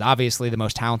think this is obviously the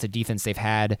most talented defense they've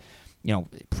had,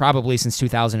 probably since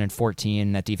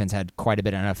 2014. That defense had quite a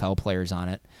bit of NFL players on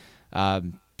it.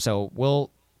 So we'll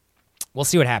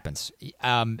see what happens.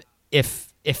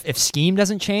 If scheme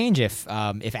doesn't change, if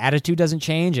attitude doesn't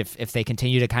change, if they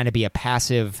continue to kind of be a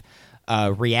passive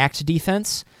react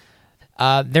defense,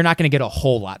 they're not going to get a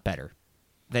whole lot better.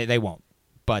 They won't.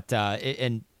 But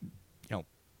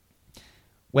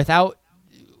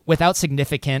without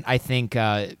significant, I think,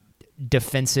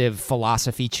 defensive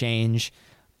philosophy change,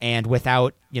 and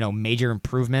without major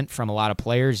improvement from a lot of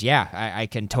players, I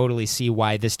can totally see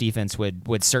why this defense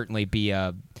would certainly be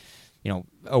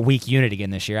a weak unit again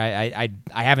this year. I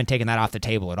haven't taken that off the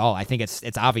table at all. I think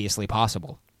it's obviously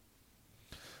possible.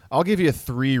 I'll give you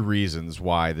 3 reasons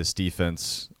why this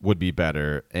defense would be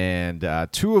better, and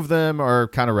 2 of them are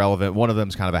kind of relevant. One of them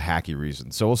is kind of a hacky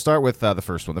reason. So we'll start with the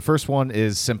first one. The first one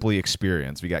is simply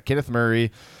experience. We got Kenneth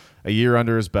Murray, a year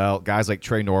under his belt, guys like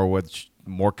Trey Norwood,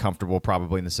 more comfortable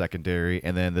probably in the secondary,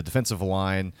 and then the defensive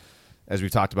line, as we've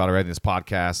talked about already in this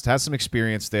podcast, has some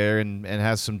experience there and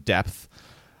has some depth.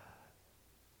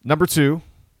 Number 2,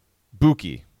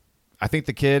 Buki. I think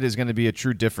the kid is going to be a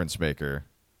true difference maker.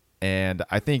 And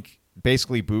I think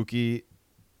basically Buki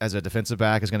as a defensive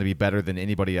back is going to be better than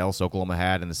anybody else Oklahoma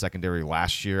had in the secondary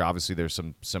last year. Obviously, there's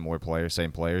some similar players,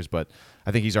 same players, but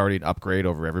I think he's already an upgrade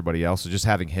over everybody else. So just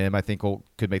having him, I think,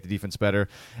 could make the defense better.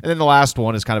 And then the last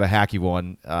one is kind of a hacky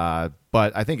one,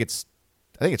 but I think it's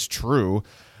true.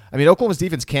 I mean, Oklahoma's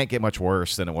defense can't get much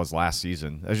worse than it was last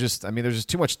season. There's just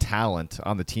too much talent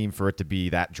on the team for it to be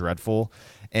that dreadful.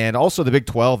 And also the Big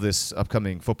 12 this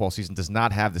upcoming football season does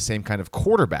not have the same kind of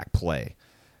quarterback play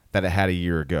that it had a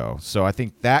year ago. So I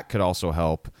think that could also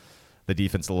help the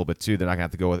defense a little bit too. They're not going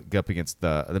to have to go up against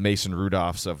the Mason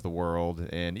Rudolphs of the world.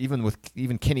 And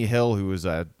even Kenny Hill, who is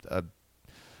a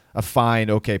fine,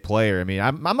 okay player. I mean,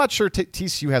 I'm not sure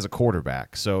TCU has a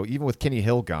quarterback. So even with Kenny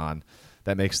Hill gone,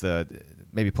 that makes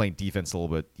maybe playing defense a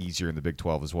little bit easier in the Big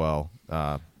 12 as well.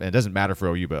 And it doesn't matter for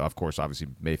OU, but of course, obviously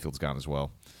Mayfield's gone as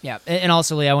well. Yeah, and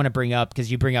also, Lee, I want to bring up,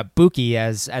 because you bring up Buki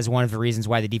as one of the reasons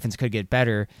why the defense could get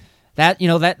better.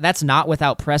 That's not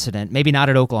without precedent. Maybe not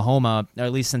at Oklahoma, or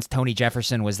at least since Tony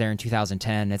Jefferson was there in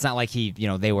 2010. It's not like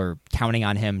they were counting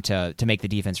on him to make the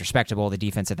defense respectable. The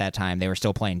defense at that time, they were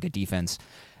still playing good defense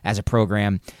as a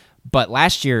program. But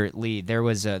last year, Lee, there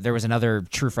was another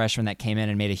true freshman that came in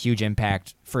and made a huge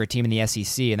impact for a team in the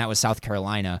SEC, and that was South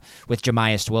Carolina with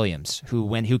Jamias Williams,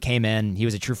 who came in. He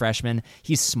was a true freshman.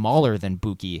 He's smaller than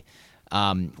Buki,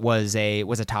 was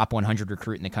a top 100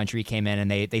 recruit in the country. He came in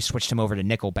and they switched him over to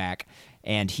nickelback,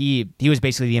 and he was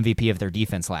basically the MVP of their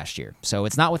defense last year. So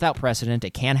it's not without precedent.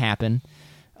 It can happen.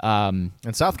 And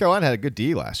South Carolina had a good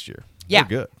D last year. Yeah,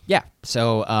 good. Yeah.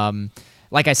 So,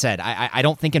 like I said, I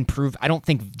don't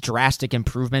think drastic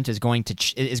improvement is going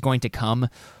to come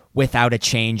without a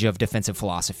change of defensive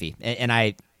philosophy, and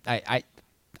I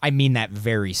mean that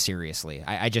very seriously.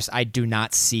 I do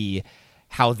not see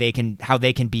how they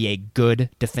can be a good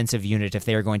defensive unit if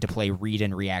they are going to play read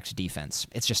and react defense.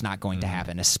 It's just not going to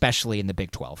happen, especially in the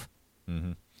Big 12.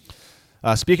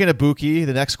 Mm-hmm. Speaking of Buki,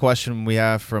 the next question we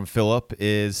have from Philip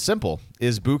is simple: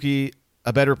 is Buki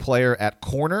a better player at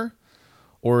corner,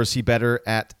 or is he better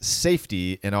at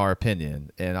safety, in our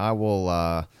opinion? And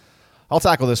I'll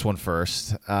tackle this one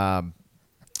first. I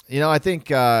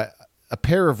think a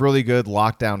pair of really good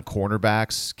lockdown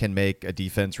cornerbacks can make a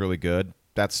defense really good.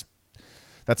 That's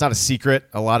not a secret.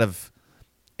 A lot of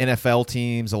NFL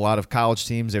teams, a lot of college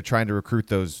teams, they're trying to recruit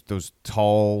those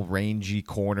tall, rangy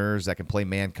corners that can play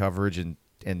man coverage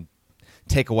and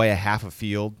take away a half a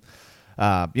field.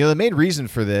 The main reason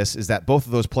for this is that both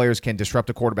of those players can disrupt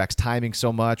a quarterback's timing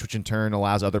so much, which in turn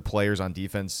allows other players on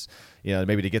defense,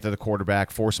 maybe to get to the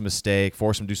quarterback, force a mistake,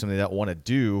 force them to do something they don't want to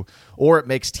do, or it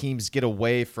makes teams get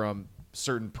away from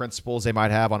certain principles they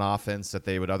might have on offense that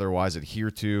they would otherwise adhere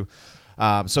to.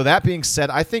 So that being said,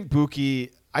 I think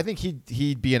Buki,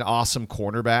 he'd be an awesome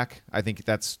cornerback. I think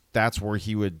that's where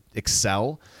he would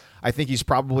excel. I think he's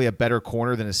probably a better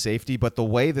corner than a safety, but the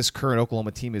way this current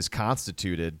Oklahoma team is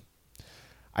constituted,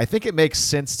 I think it makes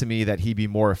sense to me that he'd be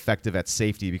more effective at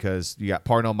safety because you got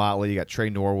Parnell Motley, you got Trey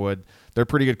Norwood. They're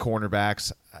pretty good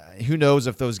cornerbacks. Who knows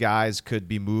if those guys could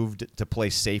be moved to play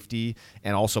safety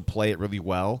and also play it really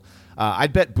well.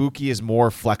 I'd bet Buki is more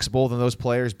flexible than those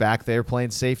players back there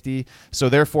playing safety. So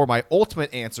therefore, my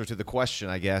ultimate answer to the question,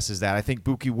 I guess, is that I think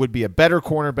Buki would be a better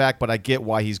cornerback, but I get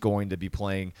why he's going to be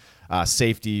playing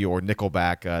safety or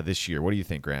nickelback this year. What do you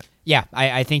think, Grant? Yeah,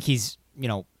 I think he's,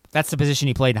 that's the position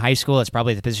he played in high school. It's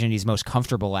probably the position he's most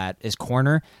comfortable at is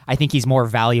corner. I think he's more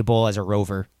valuable as a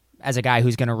rover, as a guy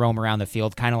who's going to roam around the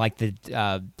field, kind of like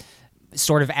the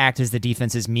sort of act as the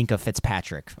defense's Minkah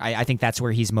Fitzpatrick. I think that's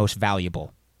where he's most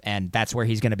valuable, and that's where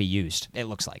he's going to be used, it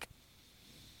looks like.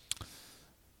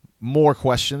 More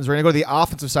questions. We're going to go to the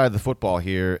offensive side of the football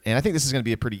here, and I think this is going to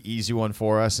be a pretty easy one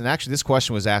for us. And actually, this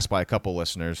question was asked by a couple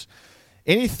listeners.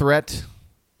 Any threat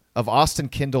of Austin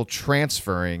Kendall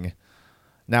transferring?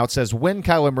 Now it says when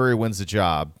Kyler Murray wins the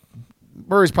job.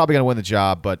 Murray's probably going to win the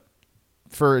job, but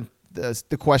for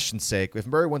the question's sake, if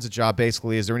Murray wins a job,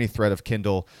 basically, is there any threat of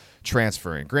Kendall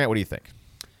transferring? Grant, what do you think?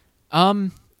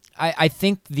 I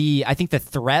think the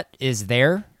threat is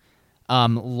there.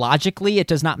 Logically, it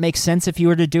does not make sense if you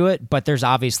were to do it, but there's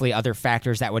obviously other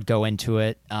factors that would go into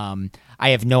it. I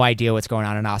have no idea what's going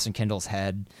on in Austin Kendall's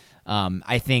head.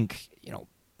 I think,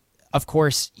 of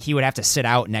course, he would have to sit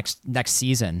out next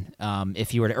season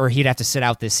if he were to, or he'd have to sit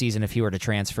out this season if he were to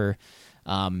transfer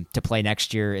to play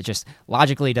next year. It just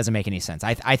logically doesn't make any sense.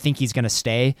 I think he's going to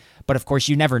stay, but of course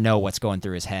you never know what's going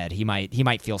through his head. He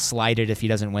might feel slighted if he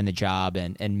doesn't win the job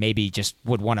and maybe just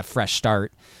would want a fresh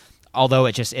start. Although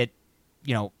it's going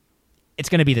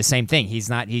to be the same thing. He's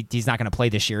not going to play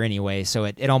this year anyway, so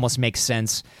it almost makes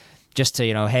sense just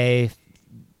to, hey,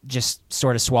 just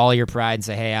sort of swallow your pride and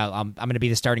say, hey, I'm going to be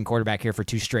the starting quarterback here for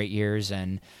 2 straight years,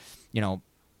 and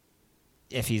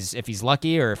if he's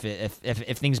lucky or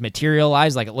if things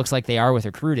materialize like it looks like they are with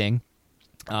recruiting,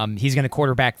 he's going to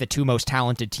quarterback the 2 most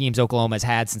talented teams Oklahoma's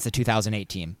had since the 2008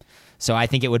 team. So I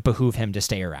think it would behoove him to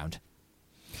stay around.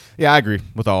 Yeah, I agree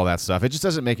with all that stuff. It just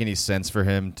doesn't make any sense for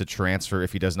him to transfer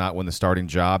if he does not win the starting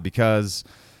job, because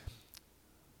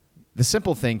the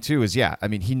simple thing, too, is,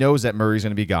 he knows that Murray's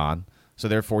going to be gone, so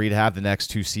therefore he'd have the next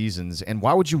 2 seasons. And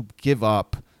why would you give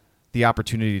up the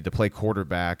opportunity to play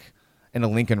quarterback in a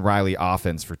Lincoln Riley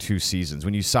offense for 2 seasons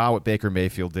when you saw what Baker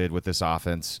Mayfield did with this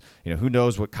offense? Who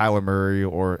knows what Kyler Murray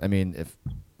if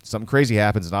something crazy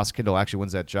happens and Austin Kendall actually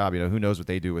wins that job, who knows what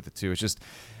they do with it too. It's just,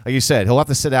 like you said, he'll have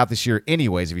to sit out this year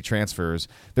anyways if he transfers.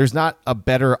 There's not a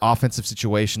better offensive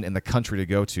situation in the country to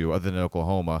go to other than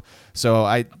Oklahoma.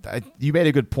 So you made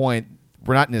a good point.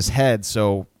 We're not in his head,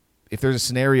 so if there's a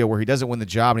scenario where he doesn't win the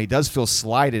job and he does feel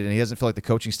slighted and he doesn't feel like the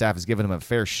coaching staff has given him a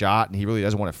fair shot and he really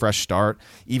doesn't want a fresh start,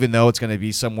 even though it's going to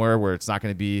be somewhere where it's not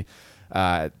going to be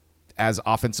as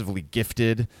offensively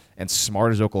gifted and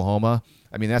smart as Oklahoma,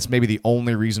 that's maybe the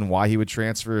only reason why he would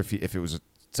transfer if it was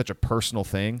such a personal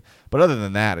thing. But other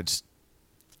than that, it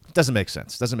doesn't make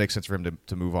sense. It doesn't make sense for him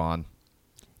to move on.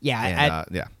 Yeah.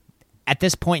 At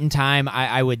this point in time,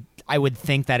 I would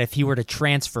think that if he were to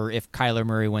transfer, if Kyler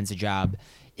Murray wins a job,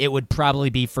 it would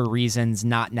probably be for reasons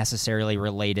not necessarily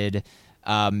related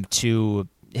to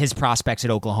his prospects at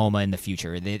Oklahoma in the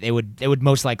future. It would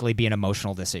most likely be an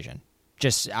emotional decision.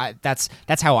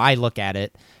 That's how I look at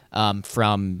it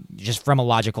from a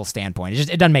logical standpoint.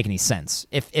 It doesn't make any sense.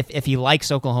 If he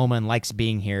likes Oklahoma and likes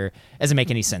being here, it doesn't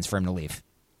make any sense for him to leave.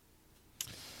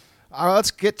 All right,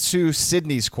 let's get to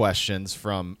Sydney's questions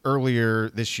from earlier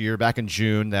this year, back in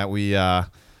June, that we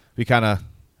kind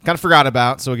of forgot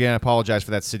about. So again, I apologize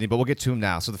for that, Sydney, but we'll get to them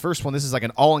now. So the first one, this is like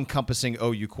an all-encompassing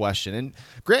OU question, and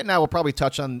Grant and I will probably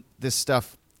touch on this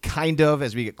stuff kind of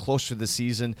as we get closer to the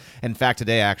season. In fact,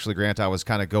 today, actually, Grant, I was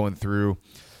kind of going through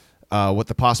what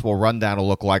the possible rundown will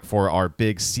look like for our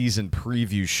big season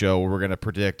preview show, where we're going to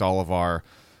predict all of our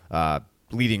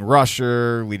leading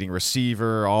rusher, leading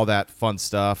receiver, all that fun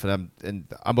stuff. And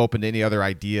I'm open to any other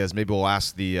ideas. Maybe we'll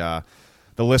ask the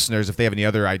listeners if they have any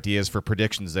other ideas for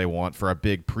predictions they want for our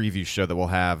big preview show that we'll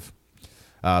have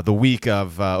the week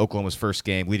of Oklahoma's first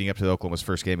game, leading up to Oklahoma's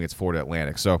first game against Florida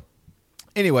Atlantic. So,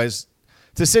 anyways,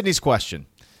 to Sydney's question,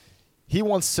 he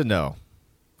wants to know,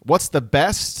 what's the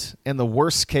best and the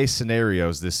worst case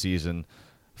scenarios this season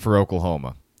for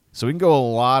Oklahoma? So we can go a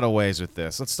lot of ways with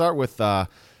this. Let's start with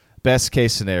best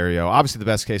case scenario. Obviously, the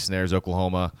best case scenario is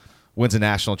Oklahoma wins a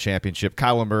national championship.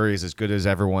 Kyler Murray is as good as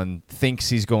everyone thinks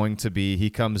he's going to be. He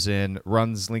comes in,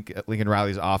 runs Lincoln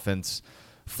Riley's offense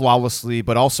flawlessly,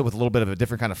 but also with a little bit of a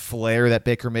different kind of flair that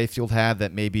Baker Mayfield had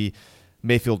that maybe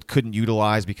Mayfield couldn't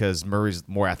utilize because Murray's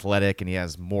more athletic and he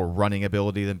has more running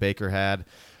ability than Baker had.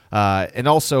 And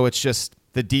also, it's just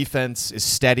the defense is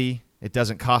steady. It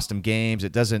doesn't cost them games.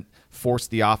 It doesn't force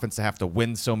the offense to have to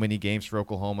win so many games for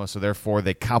Oklahoma. So, therefore,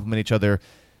 they complement each other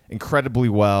incredibly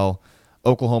well.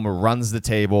 Oklahoma runs the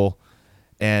table,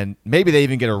 and maybe they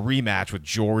even get a rematch with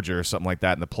Georgia or something like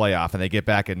that in the playoff, and they get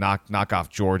back and knock off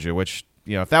Georgia, which,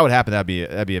 if that would happen,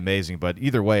 that'd be amazing. But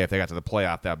either way, if they got to the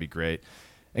playoff, that would be great.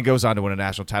 And goes on to win a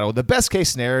national title. The best case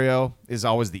scenario is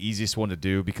always the easiest one to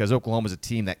do because Oklahoma is a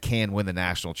team that can win the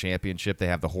national championship. They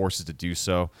have the horses to do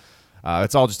so.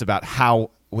 It's all just about how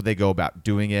would they go about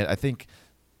doing it. I think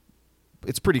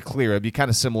it's pretty clear. It'd be kind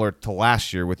of similar to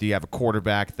last year with you have a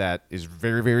quarterback that is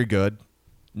very, very good.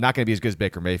 Not going to be as good as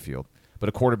Baker Mayfield, but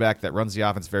a quarterback that runs the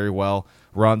offense very well,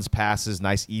 runs, passes,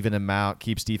 nice even amount,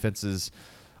 keeps defenses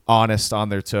honest on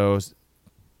their toes.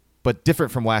 But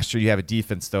different from last year, you have a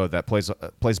defense, though, that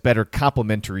plays better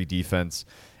complementary defense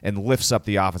and lifts up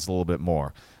the offense a little bit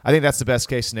more. I think that's the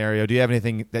best-case scenario. Do you have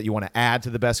anything that you want to add to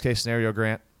the best-case scenario,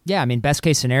 Grant? Yeah, I mean,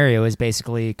 best-case scenario is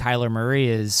basically Kyler Murray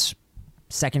is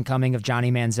second coming of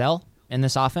Johnny Manziel in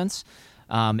this offense.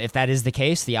 If that is the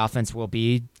case, the offense will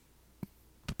be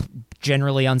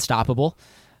generally unstoppable.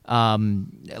 A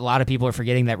lot of people are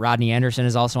forgetting that Rodney Anderson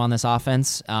is also on this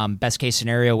offense. Best case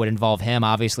scenario would involve him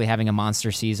obviously having a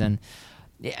monster season.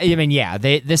 I mean, yeah,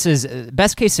 this is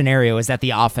best case scenario is that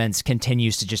the offense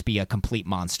continues to just be a complete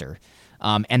monster,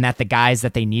 and that the guys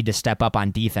that they need to step up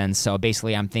on defense. So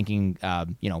basically, I'm thinking,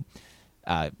 Neville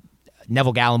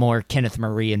Gallimore, Kenneth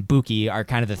Murray, and Buki are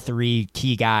kind of the three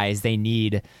key guys they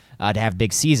need to have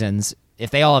big seasons.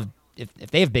 If they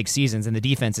have big seasons, and the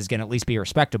defense is going to at least be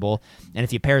respectable, and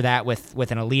if you pair that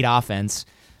with an elite offense,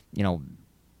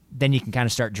 then you can kind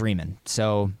of start dreaming.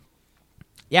 So,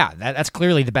 yeah, that's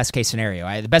clearly the best case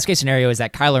scenario. The best case scenario is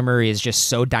that Kyler Murray is just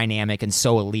so dynamic and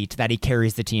so elite that he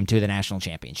carries the team to the national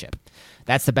championship.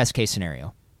 That's the best case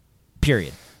scenario.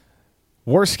 Period.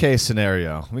 Worst case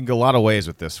scenario. We can go a lot of ways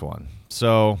with this one.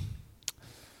 So,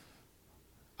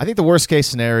 I think the worst case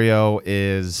scenario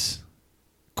is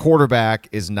quarterback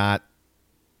is not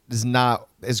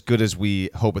as good as we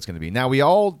hope it's going to be. Now, we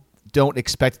all don't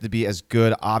expect it to be as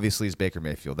good, obviously, as Baker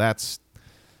Mayfield. That's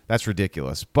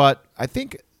ridiculous. But I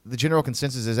think the general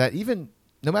consensus is that even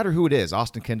no matter who it is,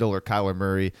 Austin Kendall or Kyler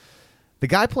Murray, the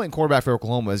guy playing quarterback for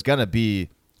Oklahoma is going to be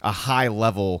a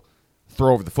high-level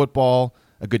throw over the football,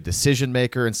 a good decision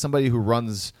maker, and somebody who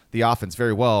runs the offense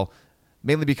very well,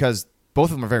 mainly because both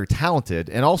of them are very talented,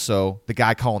 and also the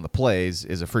guy calling the plays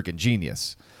is a freaking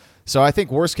genius. So I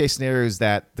think worst case scenario is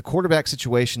that the quarterback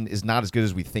situation is not as good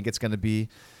as we think it's going to be,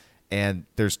 and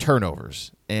there's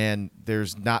turnovers, and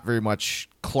there's not very much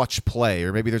clutch play,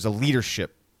 or maybe there's a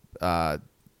leadership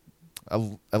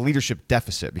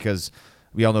deficit because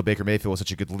we all know Baker Mayfield was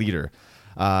such a good leader,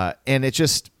 and they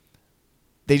just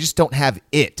don't have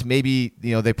it. Maybe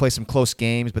they play some close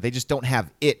games, but they just don't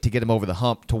have it to get them over the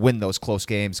hump to win those close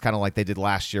games, kind of like they did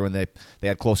last year when they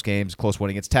had close games, close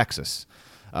win against Texas.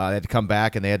 They had to come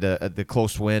back, and they had the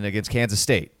close win against Kansas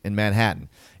State in Manhattan.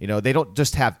 They don't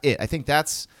just have it. I think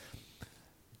that's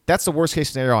that's the worst case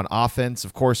scenario on offense.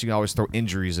 Of course, you can always throw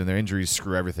injuries in there. Injuries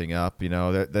screw everything up. You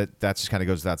know, that just kind of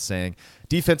goes without saying.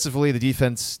 Defensively, the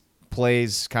defense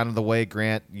plays kind of the way,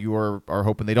 Grant, you are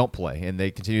hoping they don't play, and they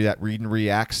continue that read and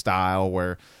react style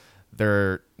where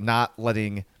they're not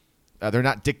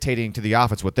dictating to the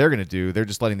offense what they're going to do. They're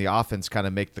just letting the offense kind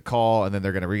of make the call, and then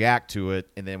they're going to react to it,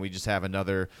 and then we just have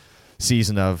another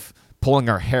season of pulling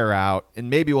our hair out, and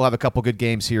maybe we'll have a couple good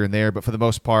games here and there, but for the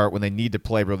most part, when they need to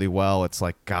play really well, it's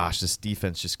like, gosh, this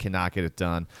defense just cannot get it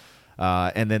done.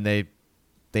 And then they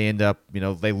end up,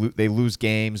 they lose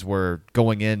games where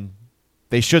going in,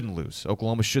 they shouldn't lose.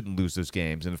 Oklahoma shouldn't lose those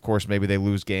games. And, of course, maybe they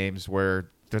lose games where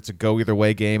it's a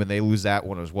go-either-way game, and they lose that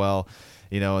one as well,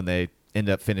 and they end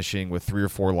up finishing with 3 or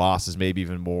 4 losses, maybe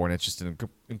even more, and it's just an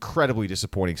incredibly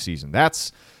disappointing season.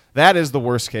 That is the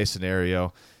worst-case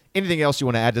scenario. Anything else you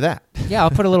want to add to that? Yeah, I'll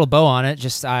put a little bow on it.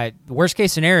 Just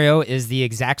worst-case scenario is the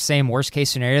exact same worst-case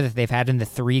scenario that they've had in the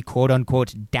 3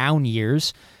 quote-unquote down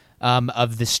years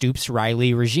of the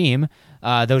Stoops-Riley regime,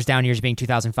 those down years being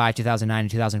 2005, 2009,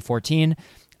 and 2014.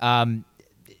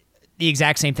 The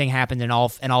exact same thing happened in all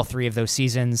 3 of those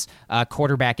seasons.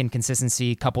 Quarterback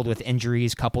inconsistency coupled with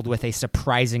injuries, coupled with a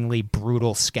surprisingly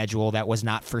brutal schedule that was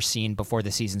not foreseen before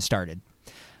the season started.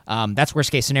 That's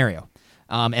worst-case scenario.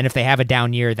 And if they have a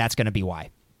down year, that's going to be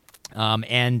why.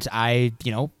 And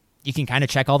you can kind of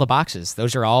check all the boxes.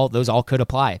 Those all could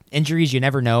apply. Injuries, you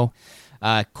never know.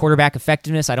 Quarterback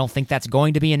effectiveness, I don't think that's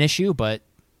going to be an issue, but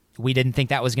we didn't think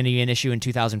that was going to be an issue in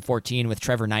 2014 with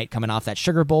Trevor Knight coming off that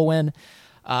Sugar Bowl win.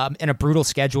 And a brutal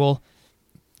schedule,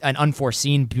 an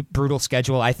unforeseen brutal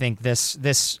schedule. I think this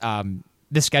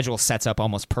schedule sets up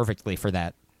almost perfectly for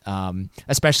that,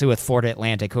 especially with Florida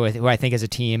Atlantic, who I think is a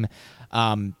team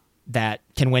that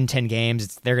can win 10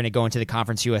 games. They're going to go into the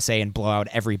Conference USA and blow out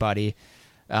everybody.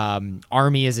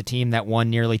 Army is a team that won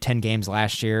nearly 10 games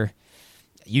last year.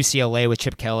 UCLA with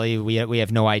Chip Kelly, we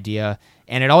have no idea.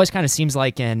 And it always kind of seems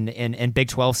like in Big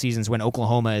 12 seasons when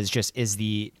Oklahoma is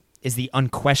the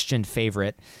unquestioned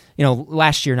favorite,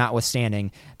 last year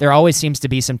notwithstanding, there always seems to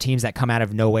be some teams that come out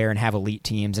of nowhere and have elite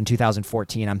teams. In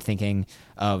 2014, I'm thinking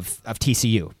of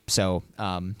TCU. So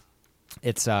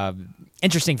it's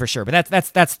interesting for sure, but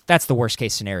that's the worst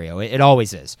case scenario. It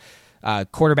always is.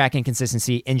 Quarterback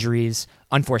inconsistency, injuries,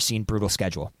 unforeseen brutal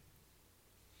schedule.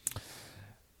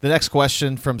 The next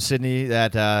question from Sydney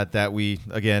that we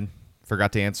again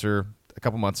forgot to answer a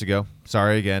couple months ago.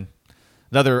 Sorry again.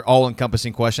 Another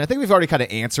all-encompassing question. I think we've already kind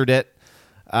of answered it,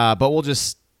 but we'll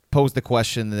just pose the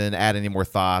question and then add any more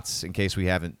thoughts in case we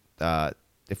haven't.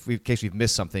 In case we've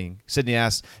missed something. Sydney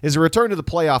asks, is a return to the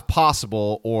playoff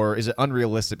possible, or is it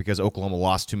unrealistic because Oklahoma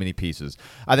lost too many pieces?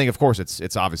 I think, of course,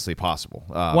 it's obviously possible.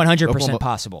 100%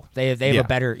 possible. They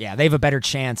have a better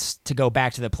chance to go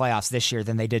back to the playoffs this year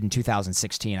than they did in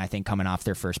 2016, I think, coming off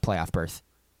their first playoff berth.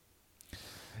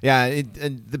 Yeah,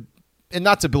 and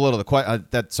not to belittle the question.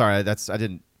 I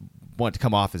didn't want to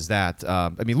come off as that.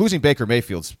 Losing Baker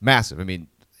Mayfield's massive.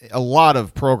 A lot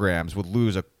of programs would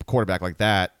lose a quarterback like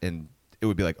that, and it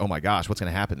would be like, oh my gosh, what's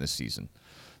going to happen this season?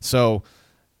 So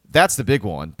that's the big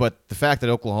one. But the fact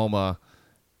that Oklahoma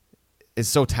is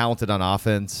so talented on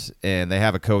offense and they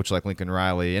have a coach like Lincoln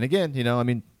Riley, and again,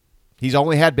 he's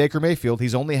only had Baker Mayfield.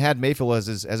 He's only had Mayfield as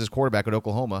his quarterback at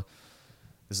Oklahoma.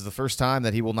 This is the first time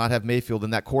that he will not have Mayfield in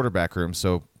that quarterback room.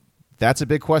 So that's a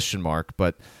big question mark.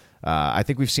 But I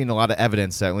think we've seen a lot of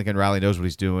evidence that Lincoln Riley knows what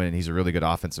he's doing, and he's a really good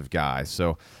offensive guy.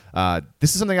 So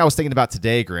this is something I was thinking about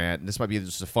today, Grant, and this might be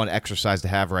just a fun exercise to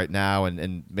have right now,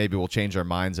 and maybe we'll change our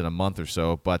minds in a month or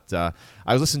so. But I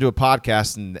was listening to a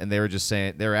podcast, and they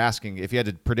were asking if you had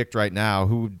to predict right now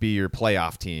who would be your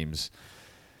playoff teams.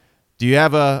 Do you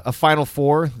have a Final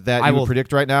Four that you would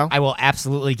predict right now? I will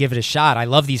absolutely give it a shot. I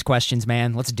love these questions,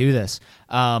 man. Let's do this.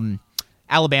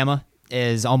 Alabama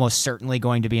is almost certainly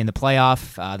going to be in the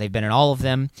playoff. They've been in all of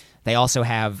them. They also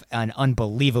have an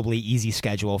unbelievably easy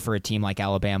schedule for a team like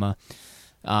Alabama.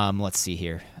 Let's see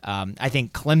here. I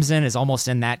think Clemson is almost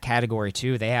in that category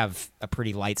too. They have a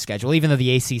pretty light schedule, even though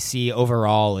the ACC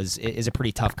overall is a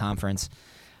pretty tough conference.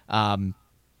 Clemson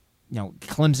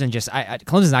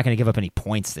Clemson's not going to give up any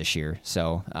points this year.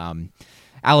 So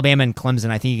Alabama and Clemson,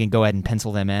 I think you can go ahead and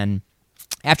pencil them in.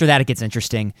 After that, it gets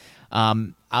interesting.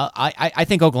 I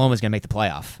think Oklahoma's going to make the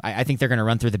playoff. I think they're going to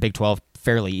run through the Big 12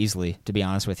 fairly easily, to be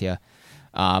honest with you.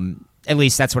 At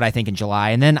least that's what I think in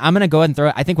July. And then I'm going to go ahead and throw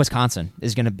it. I think Wisconsin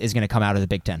is going to come out of the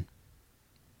Big 10.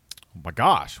 Oh my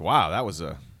gosh! Wow, that was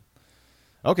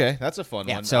that's a fun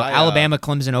one. So Alabama,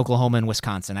 Clemson, Oklahoma, and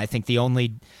Wisconsin. I think the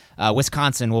only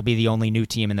Wisconsin will be the only new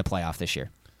team in the playoff this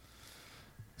year.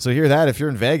 So hear that, if you're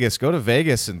in Vegas, go to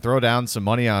Vegas and throw down some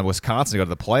money on Wisconsin to go to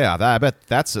the playoff. I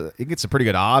bet you get some pretty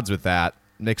good odds with that.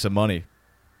 Make some money.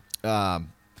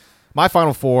 My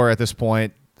Final Four at this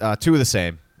point, 2 of the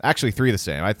same. Actually, 3 of the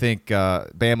same. I think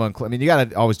Bama and I mean, you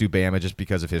got to always do Bama just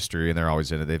because of history, and they're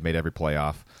always in it. They've made every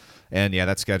playoff. And, yeah,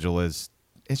 that schedule it's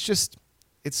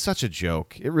such a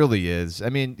joke. It really is. I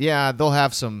mean, yeah, they'll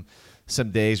have some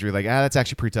days where you're like, that's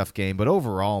actually a pretty tough game. But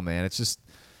overall, man, it's just,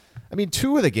 I mean,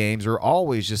 2 of the games are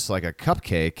always just like a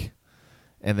cupcake.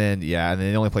 And then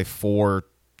they only play 4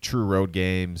 true road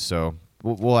games. So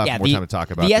we'll have more time to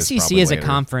talk about this. The SEC as later. A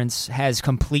conference has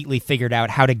completely figured out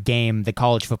how to game the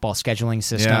college football scheduling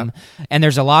system. Yeah. And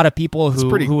there's a lot of people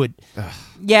who would.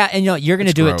 Yeah, and you're going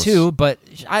to do gross. It too. But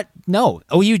no,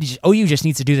 OU just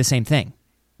needs to do the same thing.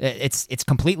 It's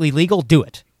completely legal. Do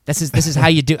it. This is how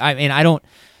you do. I mean,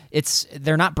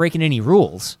 they're not breaking any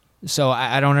rules. So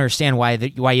I don't understand why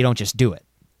you don't just do it.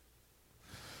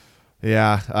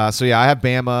 Yeah. I have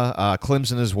Bama,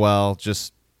 Clemson as well.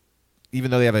 Just even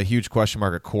though they have a huge question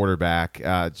mark at quarterback,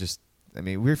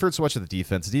 we referred so much to the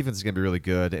defense. The defense is going to be really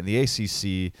good, and the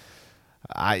ACC.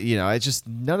 It's just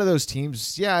none of those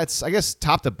teams. Yeah, it's I guess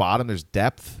top to bottom. There's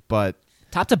depth, but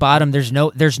top to bottom, there's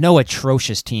no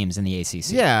atrocious teams in the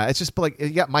ACC. Yeah, it's just like you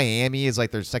got Miami is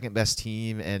like their second best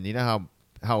team, and you know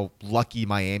how lucky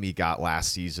Miami got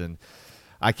last season.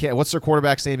 What's their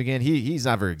quarterback's name again? He's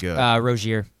not very good.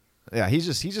 Rozier. Yeah, he's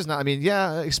just not. I mean,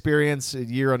 yeah, experience, a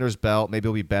year under his belt, maybe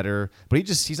he'll be better, but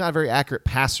he's not a very accurate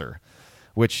passer,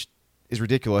 which is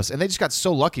ridiculous. And they just got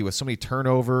so lucky with so many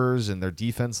turnovers and their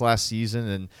defense last season,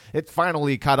 and it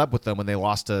finally caught up with them when they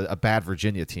lost a bad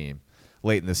Virginia team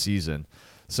late in the season.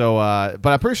 So,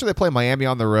 but I'm pretty sure they play Miami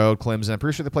on the road, Clemson. I'm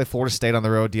pretty sure they play Florida State on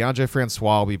the road. DeAndre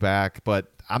Francois will be back,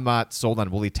 but I'm not sold on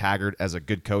Willie Taggart as a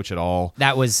good coach at all.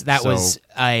 That was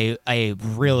a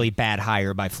really bad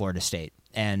hire by Florida State.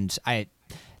 And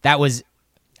that was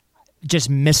just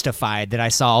mystified that I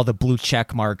saw all the blue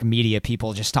check mark media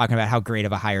people just talking about how great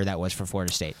of a hire that was for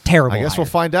Florida State. Terrible. I guess we'll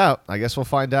find out.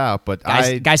 But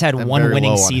guys had one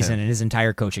winning season in his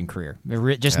entire coaching career.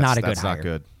 Just not a good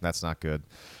hire. That's not good.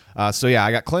 I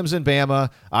got Clemson,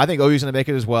 Bama. I think OU's going to make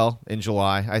it as well in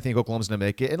July. I think Oklahoma's going to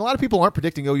make it. And a lot of people aren't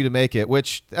predicting OU to make it,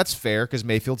 which that's fair because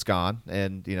Mayfield's gone.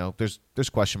 And, there's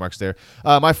question marks there.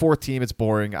 My 4th team, it's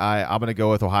boring. I'm going to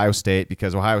go with Ohio State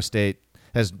because Ohio State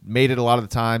has made it a lot of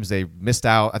the times. They missed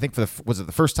out. I think was it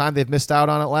the first time they've missed out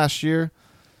on it last year?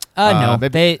 No,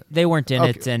 they weren't in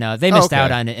it, and they missed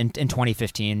out on it in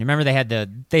 2015. Remember they had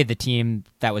the team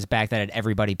that was back that had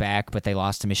everybody back, but they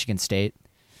lost to Michigan State.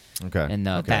 Okay. And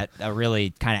that a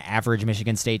really kind of average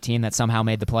Michigan State team that somehow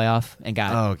made the playoff and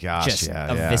got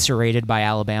eviscerated by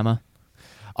Alabama.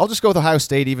 I'll just go with Ohio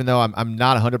State, even though I'm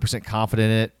not 100%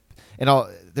 confident in it.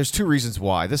 And there's 2 reasons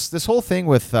why. This whole thing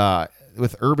with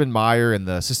Urban Meyer and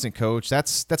the assistant coach,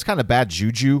 that's kind of bad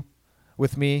juju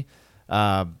with me.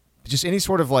 Just any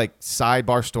sort of like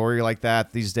sidebar story like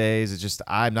that these days, it's just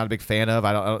I'm not a big fan of.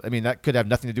 I mean, that could have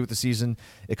nothing to do with the season.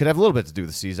 It could have a little bit to do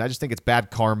with the season. I just think it's bad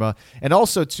karma. And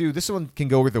also, too, this one can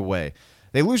go either way.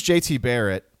 They lose J.T.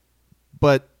 Barrett,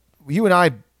 but you and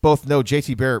I both know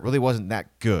J.T. Barrett really wasn't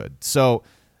that good. So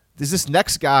is this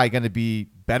next guy going to be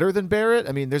better than Barrett?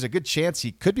 I mean, there's a good chance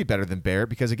he could be better than Barrett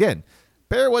because, again,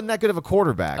 Barrett wasn't that good of a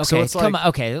quarterback. Okay, so it's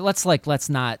let's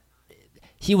not.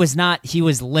 He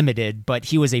was limited, but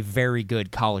he was a very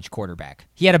good college quarterback.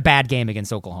 He had a bad game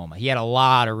against Oklahoma. He had a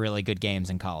lot of really good games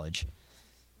in college.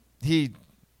 He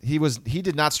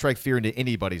did not strike fear into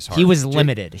anybody's heart. He was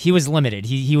limited. He was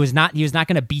not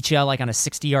going to beat you like on a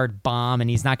 60-yard bomb, and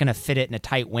he's not going to fit it in a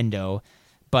tight window.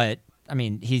 But I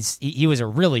mean, he was a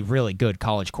really, really good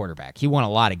college quarterback. He won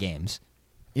a lot of games.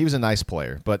 He was a nice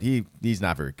player, but he's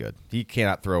not very good. He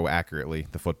cannot throw accurately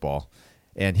the football.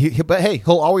 And but hey,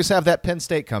 he'll always have that Penn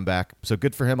State comeback, so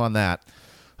good for him on that.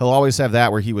 He'll always have that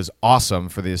where he was awesome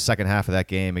for the second half of that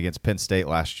game against Penn State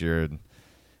last year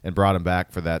and brought him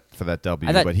back for that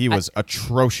W. But he was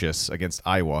atrocious against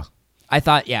Iowa. I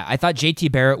thought J.T.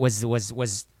 Barrett was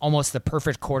almost the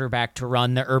perfect quarterback to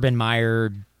run the Urban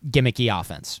Meyer gimmicky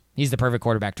offense. He's the perfect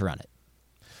quarterback to run it.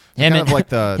 Him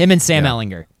and Sam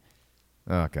Ehlinger.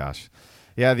 Oh gosh.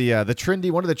 Yeah, the trendy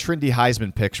one of the trendy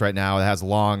Heisman picks right now that has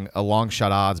long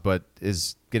shot odds, but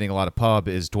is getting a lot of pub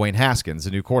is Dwayne Haskins,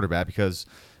 the new quarterback, because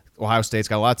Ohio State's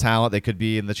got a lot of talent. They could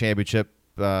be in the championship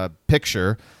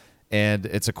picture, and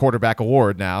it's a quarterback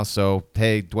award now. So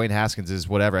hey, Dwayne Haskins is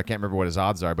whatever. I can't remember what his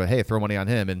odds are, but hey, throw money on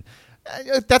him, and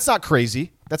that's not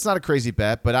crazy. That's not a crazy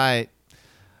bet, but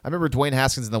I remember Dwayne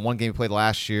Haskins in the one game he played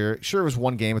last year. Sure, it was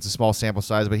one game. It's a small sample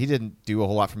size, but he didn't do a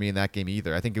whole lot for me in that game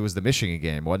either. I think it was the Michigan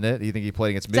game, wasn't it? You think he played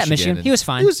against Michigan? Michigan? He was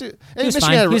fine. Michigan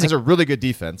has a really good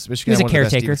defense. Michigan he was had a one of the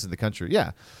best caretaker. defenses in the country.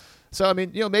 Yeah. So, I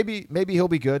mean, maybe he'll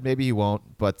be good. Maybe he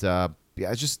won't. But,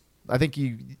 it's just I think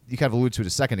you kind of alluded to it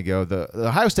a second ago. The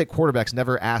Ohio State quarterback's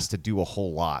never asked to do a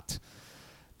whole lot.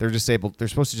 They're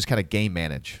supposed to just kind of game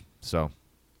manage. So.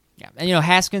 Yeah, and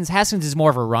Haskins is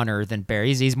more of a runner than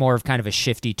Barrett. He's more of kind of a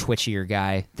shifty, twitchier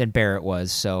guy than Barrett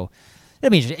was. So, I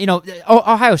mean,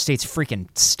 Ohio State's freaking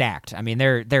stacked. I mean,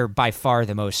 they're by far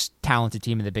the most talented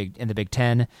team in the Big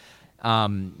Ten.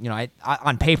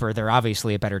 On paper, they're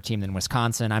obviously a better team than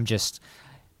Wisconsin. I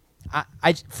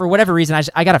for whatever reason,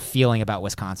 I got a feeling about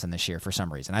Wisconsin this year for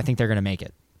some reason. I think they're going to make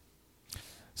it.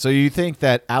 So you think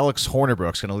that Alex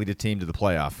Hornibrook's going to lead a team to the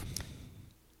playoff?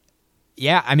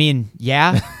 Yeah, I mean,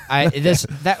 yeah.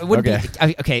 That would Okay.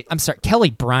 be okay. I'm sorry. Kelly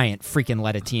Bryant freaking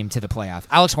led a team to the playoff.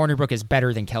 Alex Hornibrook is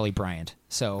better than Kelly Bryant.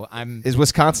 So Is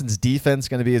Wisconsin's defense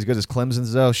going to be as good as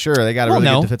Clemson's though? Sure, they got a really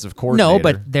good defensive coordinator. No,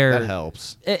 but that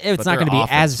helps. It's not going to be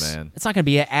it's not going to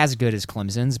be as good as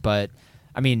Clemson's. But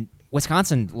I mean,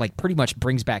 Wisconsin pretty much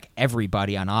brings back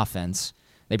everybody on offense.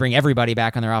 They bring everybody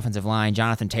back on their offensive line.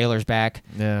 Jonathan Taylor's back.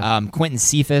 Yeah. Quentin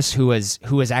Cephas, who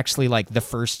was actually the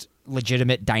first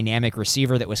legitimate dynamic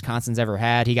receiver that Wisconsin's ever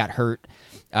had. He got hurt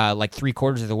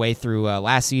 3/4 of the way through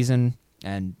last season,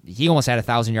 and he almost had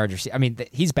 1,000-yard receiver. I mean,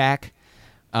 he's back.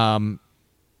 Yeah,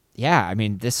 I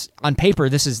mean, this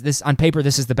is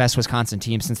the best Wisconsin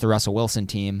team since the Russell Wilson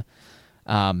team.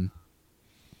 Yeah,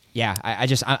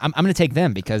 I'm going to take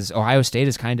them because Ohio State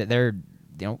is kind of they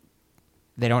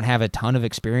don't have a ton of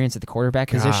experience at the quarterback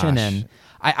position, and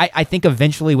I think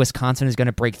eventually Wisconsin is going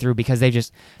to break through because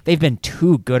they've been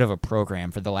too good of a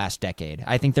program for the last decade.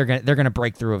 I think they're going to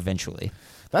break through eventually.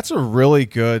 That's a really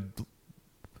good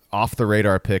off the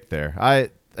radar pick there. I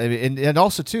mean, and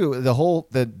also too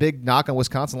the big knock on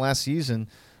Wisconsin last season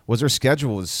was their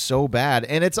schedule was so bad,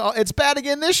 and it's bad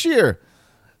again this year.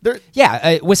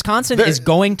 Wisconsin is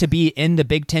going to be in the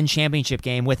Big Ten championship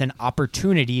game with an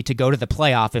opportunity to go to the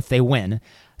playoff if they win.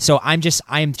 So I'm just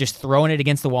throwing it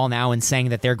against the wall now and saying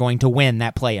that they're going to win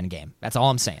that play-in game. That's all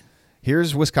I'm saying.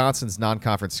 Here's Wisconsin's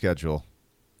non-conference schedule: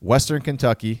 Western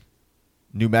Kentucky,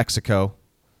 New Mexico,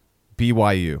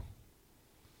 BYU.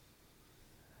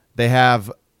 They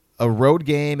have a road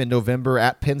game in November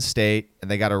at Penn State,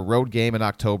 and they got a road game in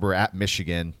October at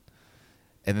Michigan.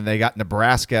 And then they got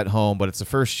Nebraska at home, but it's the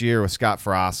first year with Scott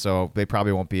Frost, so they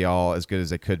probably won't be all as good as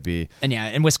they could be.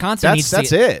 And Wisconsin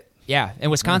that's it. Yeah,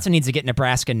 and Wisconsin needs to get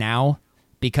Nebraska now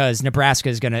because Nebraska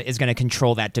is gonna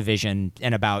control that division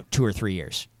in about 2 or 3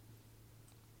 years.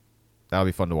 That'll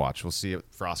be fun to watch. We'll see what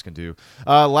Frost can do.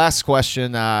 Last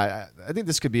question. I think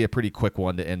this could be a pretty quick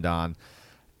one to end on.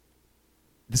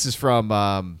 This is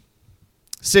from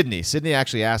Sydney. Sydney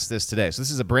actually asked this today, so this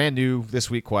is a brand new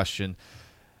this week question.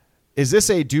 Is this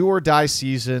a do-or-die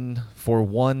season for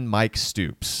one Mike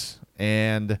Stoops?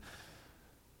 And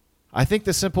I think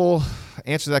the simple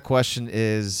answer to that question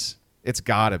is it's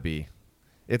got to be.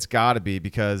 It's got to be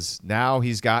because now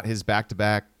he's got his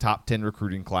back-to-back top 10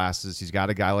 recruiting classes. He's got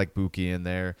a guy like Buki in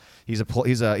there. He's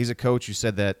a coach who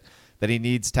said that he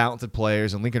needs talented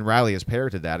players, and Lincoln Riley has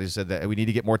parroted that. He said that we need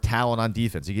to get more talent on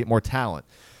defense. You get more talent.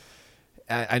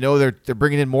 I know they're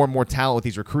bringing in more and more talent with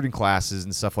these recruiting classes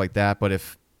and stuff like that, but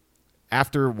if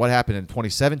after what happened in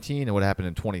 2017 and what happened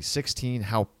in 2016,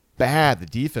 how bad the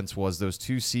defense was those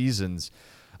 2 seasons,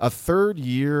 a third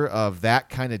year of that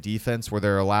kind of defense where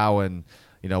they're allowing,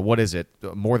 what is it,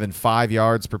 more than 5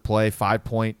 yards per play,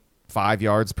 5.5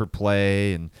 yards per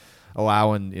play, and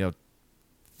allowing,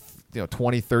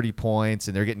 20, 30 points,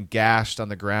 and they're getting gashed on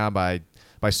the ground by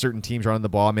certain teams running the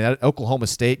ball. I mean, that Oklahoma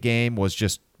State game was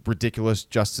just ridiculous.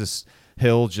 Justice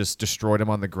Hill just destroyed him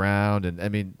on the ground, and I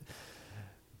mean,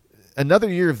 another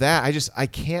year of that, I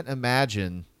can't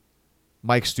imagine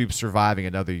Mike Stoops surviving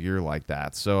another year like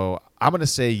that. So I'm going to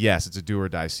say yes, it's a do or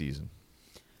die season.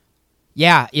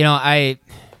 Yeah, I'll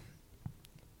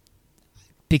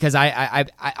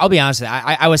be honest with you,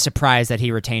 I was surprised that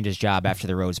he retained his job after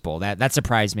the Rose Bowl. That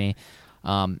surprised me.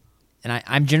 And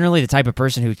I'm generally the type of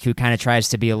person who kind of tries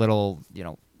to be a little,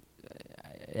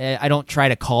 I don't try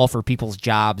to call for people's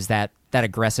jobs that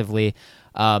aggressively.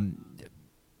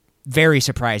 Very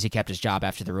surprised he kept his job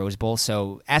after the Rose Bowl.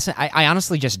 So I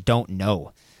honestly just don't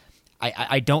know.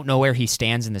 I don't know where he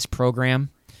stands in this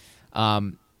program.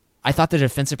 I thought the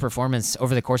defensive performance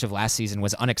over the course of last season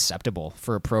was unacceptable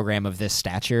for a program of this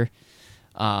stature.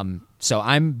 So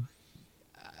I'm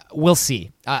we'll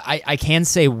see. I can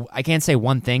say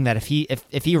one thing, that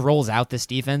if he rolls out this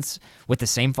defense with the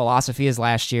same philosophy as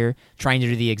last year, trying to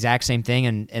do the exact same thing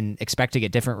and expect to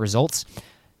get different results,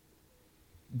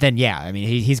 then yeah, I mean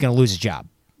he's going to lose his job.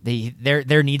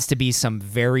 There needs to be some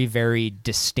very, very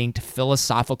distinct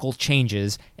philosophical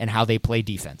changes in how they play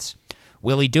defense.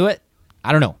 Will he do it?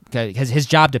 I don't know, because his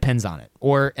job depends on it.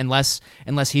 Or unless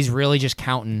he's really just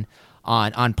counting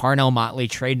on Parnell Motley,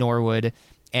 Trey Norwood,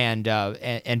 and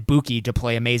Buki to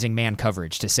play amazing man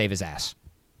coverage to save his ass.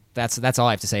 That's all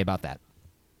I have to say about that.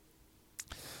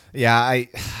 Yeah, I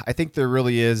think there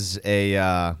really is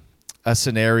a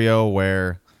scenario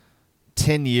where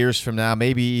 10 years from now,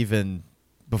 maybe even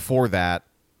before that,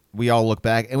 we all look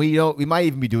back, and we might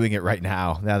even be doing it right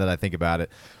now. Now that I think about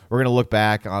it, we're going to look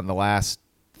back on the last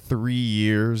 3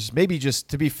 years, maybe, just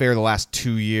to be fair, the last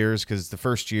 2 years, because the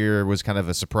first year was kind of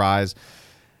a surprise,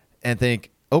 and think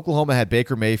Oklahoma had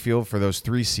Baker Mayfield for those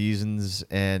 3 seasons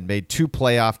and made 2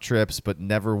 playoff trips, but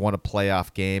never won a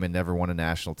playoff game and never won a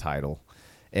national title.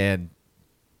 And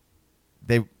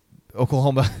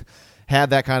Oklahoma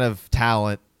had that kind of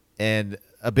talent, and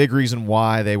a big reason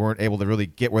why they weren't able to really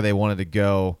get where they wanted to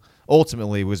go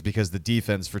ultimately was because the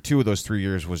defense for 2 of those 3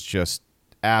 years was just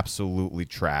absolutely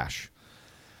trash.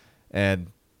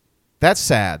 And that's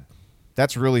sad.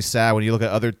 That's really sad when you look at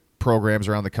other programs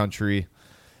around the country.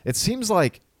 It seems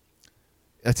like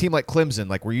a team like Clemson,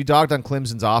 like where you dogged on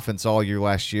Clemson's offense all year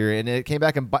last year, and it came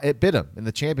back and it bit them in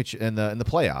the championship, in the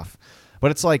playoff.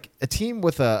 But it's like a team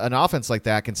with an offense like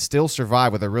that can still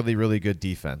survive with a really, really good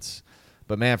defense.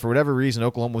 But, man, for whatever reason,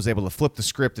 Oklahoma was able to flip the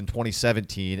script in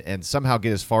 2017 and somehow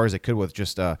get as far as it could with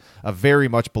just a very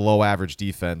much below-average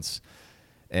defense,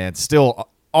 and still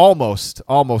almost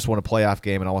won a playoff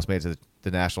game and almost made it to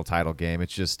the national title game.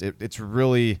 It's just it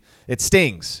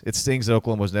stings. It stings that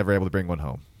Oklahoma was never able to bring one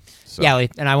home. So. Yeah,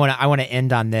 and I want to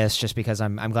end on this just because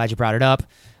I'm glad you brought it up,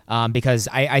 because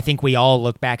I think we all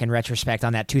look back in retrospect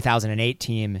on that 2008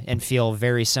 team and feel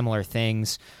very similar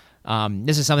things.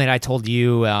 This is something that I told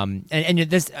you, and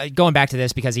this going back to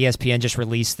this because ESPN just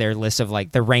released their list of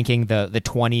like they're ranking the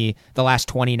last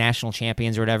 20 national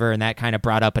champions or whatever, and that kind of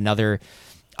brought up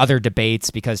other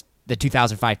debates because the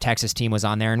 2005 Texas team was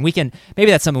on there, and maybe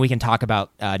that's something we can talk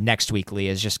about next week, Lee,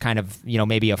 is just kind of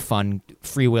maybe a fun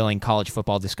freewheeling college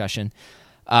football discussion,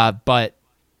 but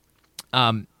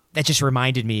that just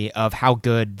reminded me of how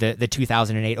good the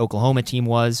 2008 Oklahoma team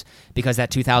was, because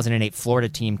that 2008 Florida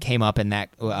team came up in that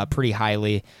pretty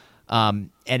highly,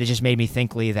 and it just made me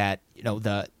think, Lee, that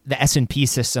the S&P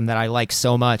system that I like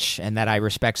so much and that I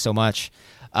respect so much,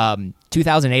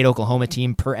 2008 Oklahoma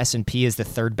team per S&P is the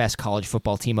 3rd best college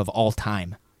football team of all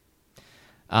time,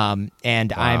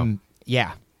 and wow.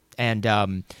 And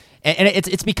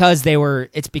it's because they were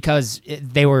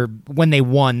when they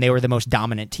won, they were the most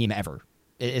dominant team ever.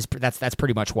 That's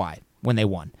pretty much why when they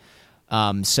won.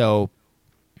 So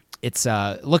it's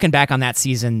looking back on that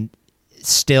season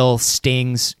still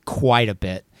stings quite a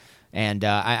bit, and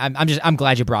I'm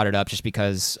glad you brought it up just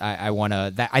because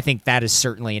I think that is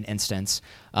certainly an instance.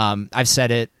 I've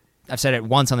said it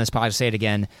once on this podcast. I'll say it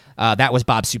again. That was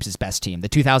Bob Stoops' best team. The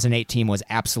 2008 team was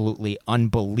absolutely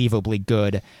unbelievably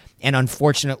good, and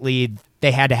unfortunately,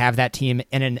 they had to have that team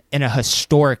in a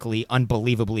historically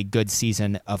unbelievably good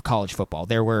season of college football.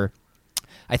 There were,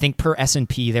 I think, per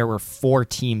S&P, there were 4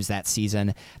 teams that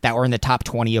season that were in the top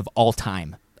 20 of all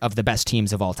time, of the best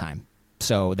teams of all time.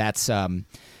 So that's that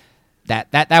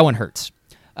one hurts.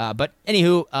 But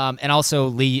anywho, and also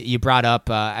Lee, you brought up.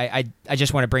 I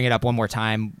just want to bring it up one more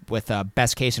time with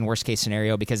best case and worst case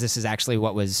scenario, because this is actually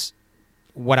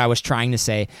what I was trying to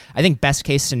say. I think best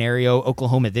case scenario,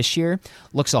 Oklahoma this year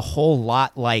looks a whole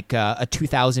lot like a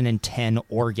 2010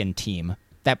 Oregon team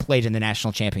that played in the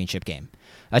national championship game.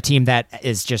 A team that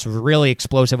is just really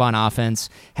explosive on offense,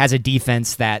 has a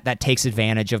defense that takes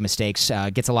advantage of mistakes,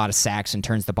 gets a lot of sacks, and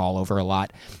turns the ball over a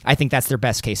lot. I think that's their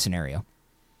best case scenario.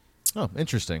 Oh,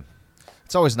 interesting.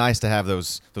 It's always nice to have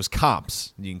those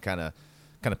comps. You can kind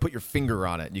of put your finger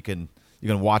on it. You can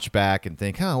watch back and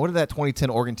think, what did that 2010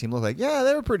 Oregon team look like? Yeah,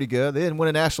 they were pretty good. They didn't win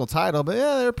a national title, but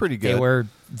yeah, they were pretty good. They were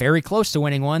very close to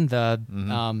winning one.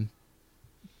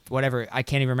 Whatever, I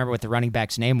can't even remember what the running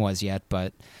back's name was yet,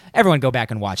 but everyone go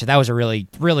back and watch it. That was a really,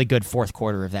 really good fourth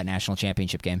quarter of that national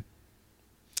championship game.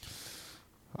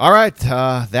 All right,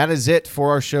 that is it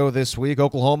for our show this week.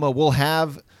 Oklahoma will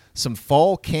have some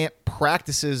fall camp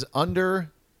practices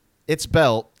under its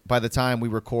belt by the time we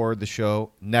record the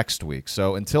show next week.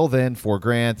 So until then, for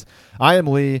Grant, I am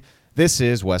Lee. This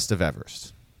is West of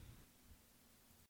Everest.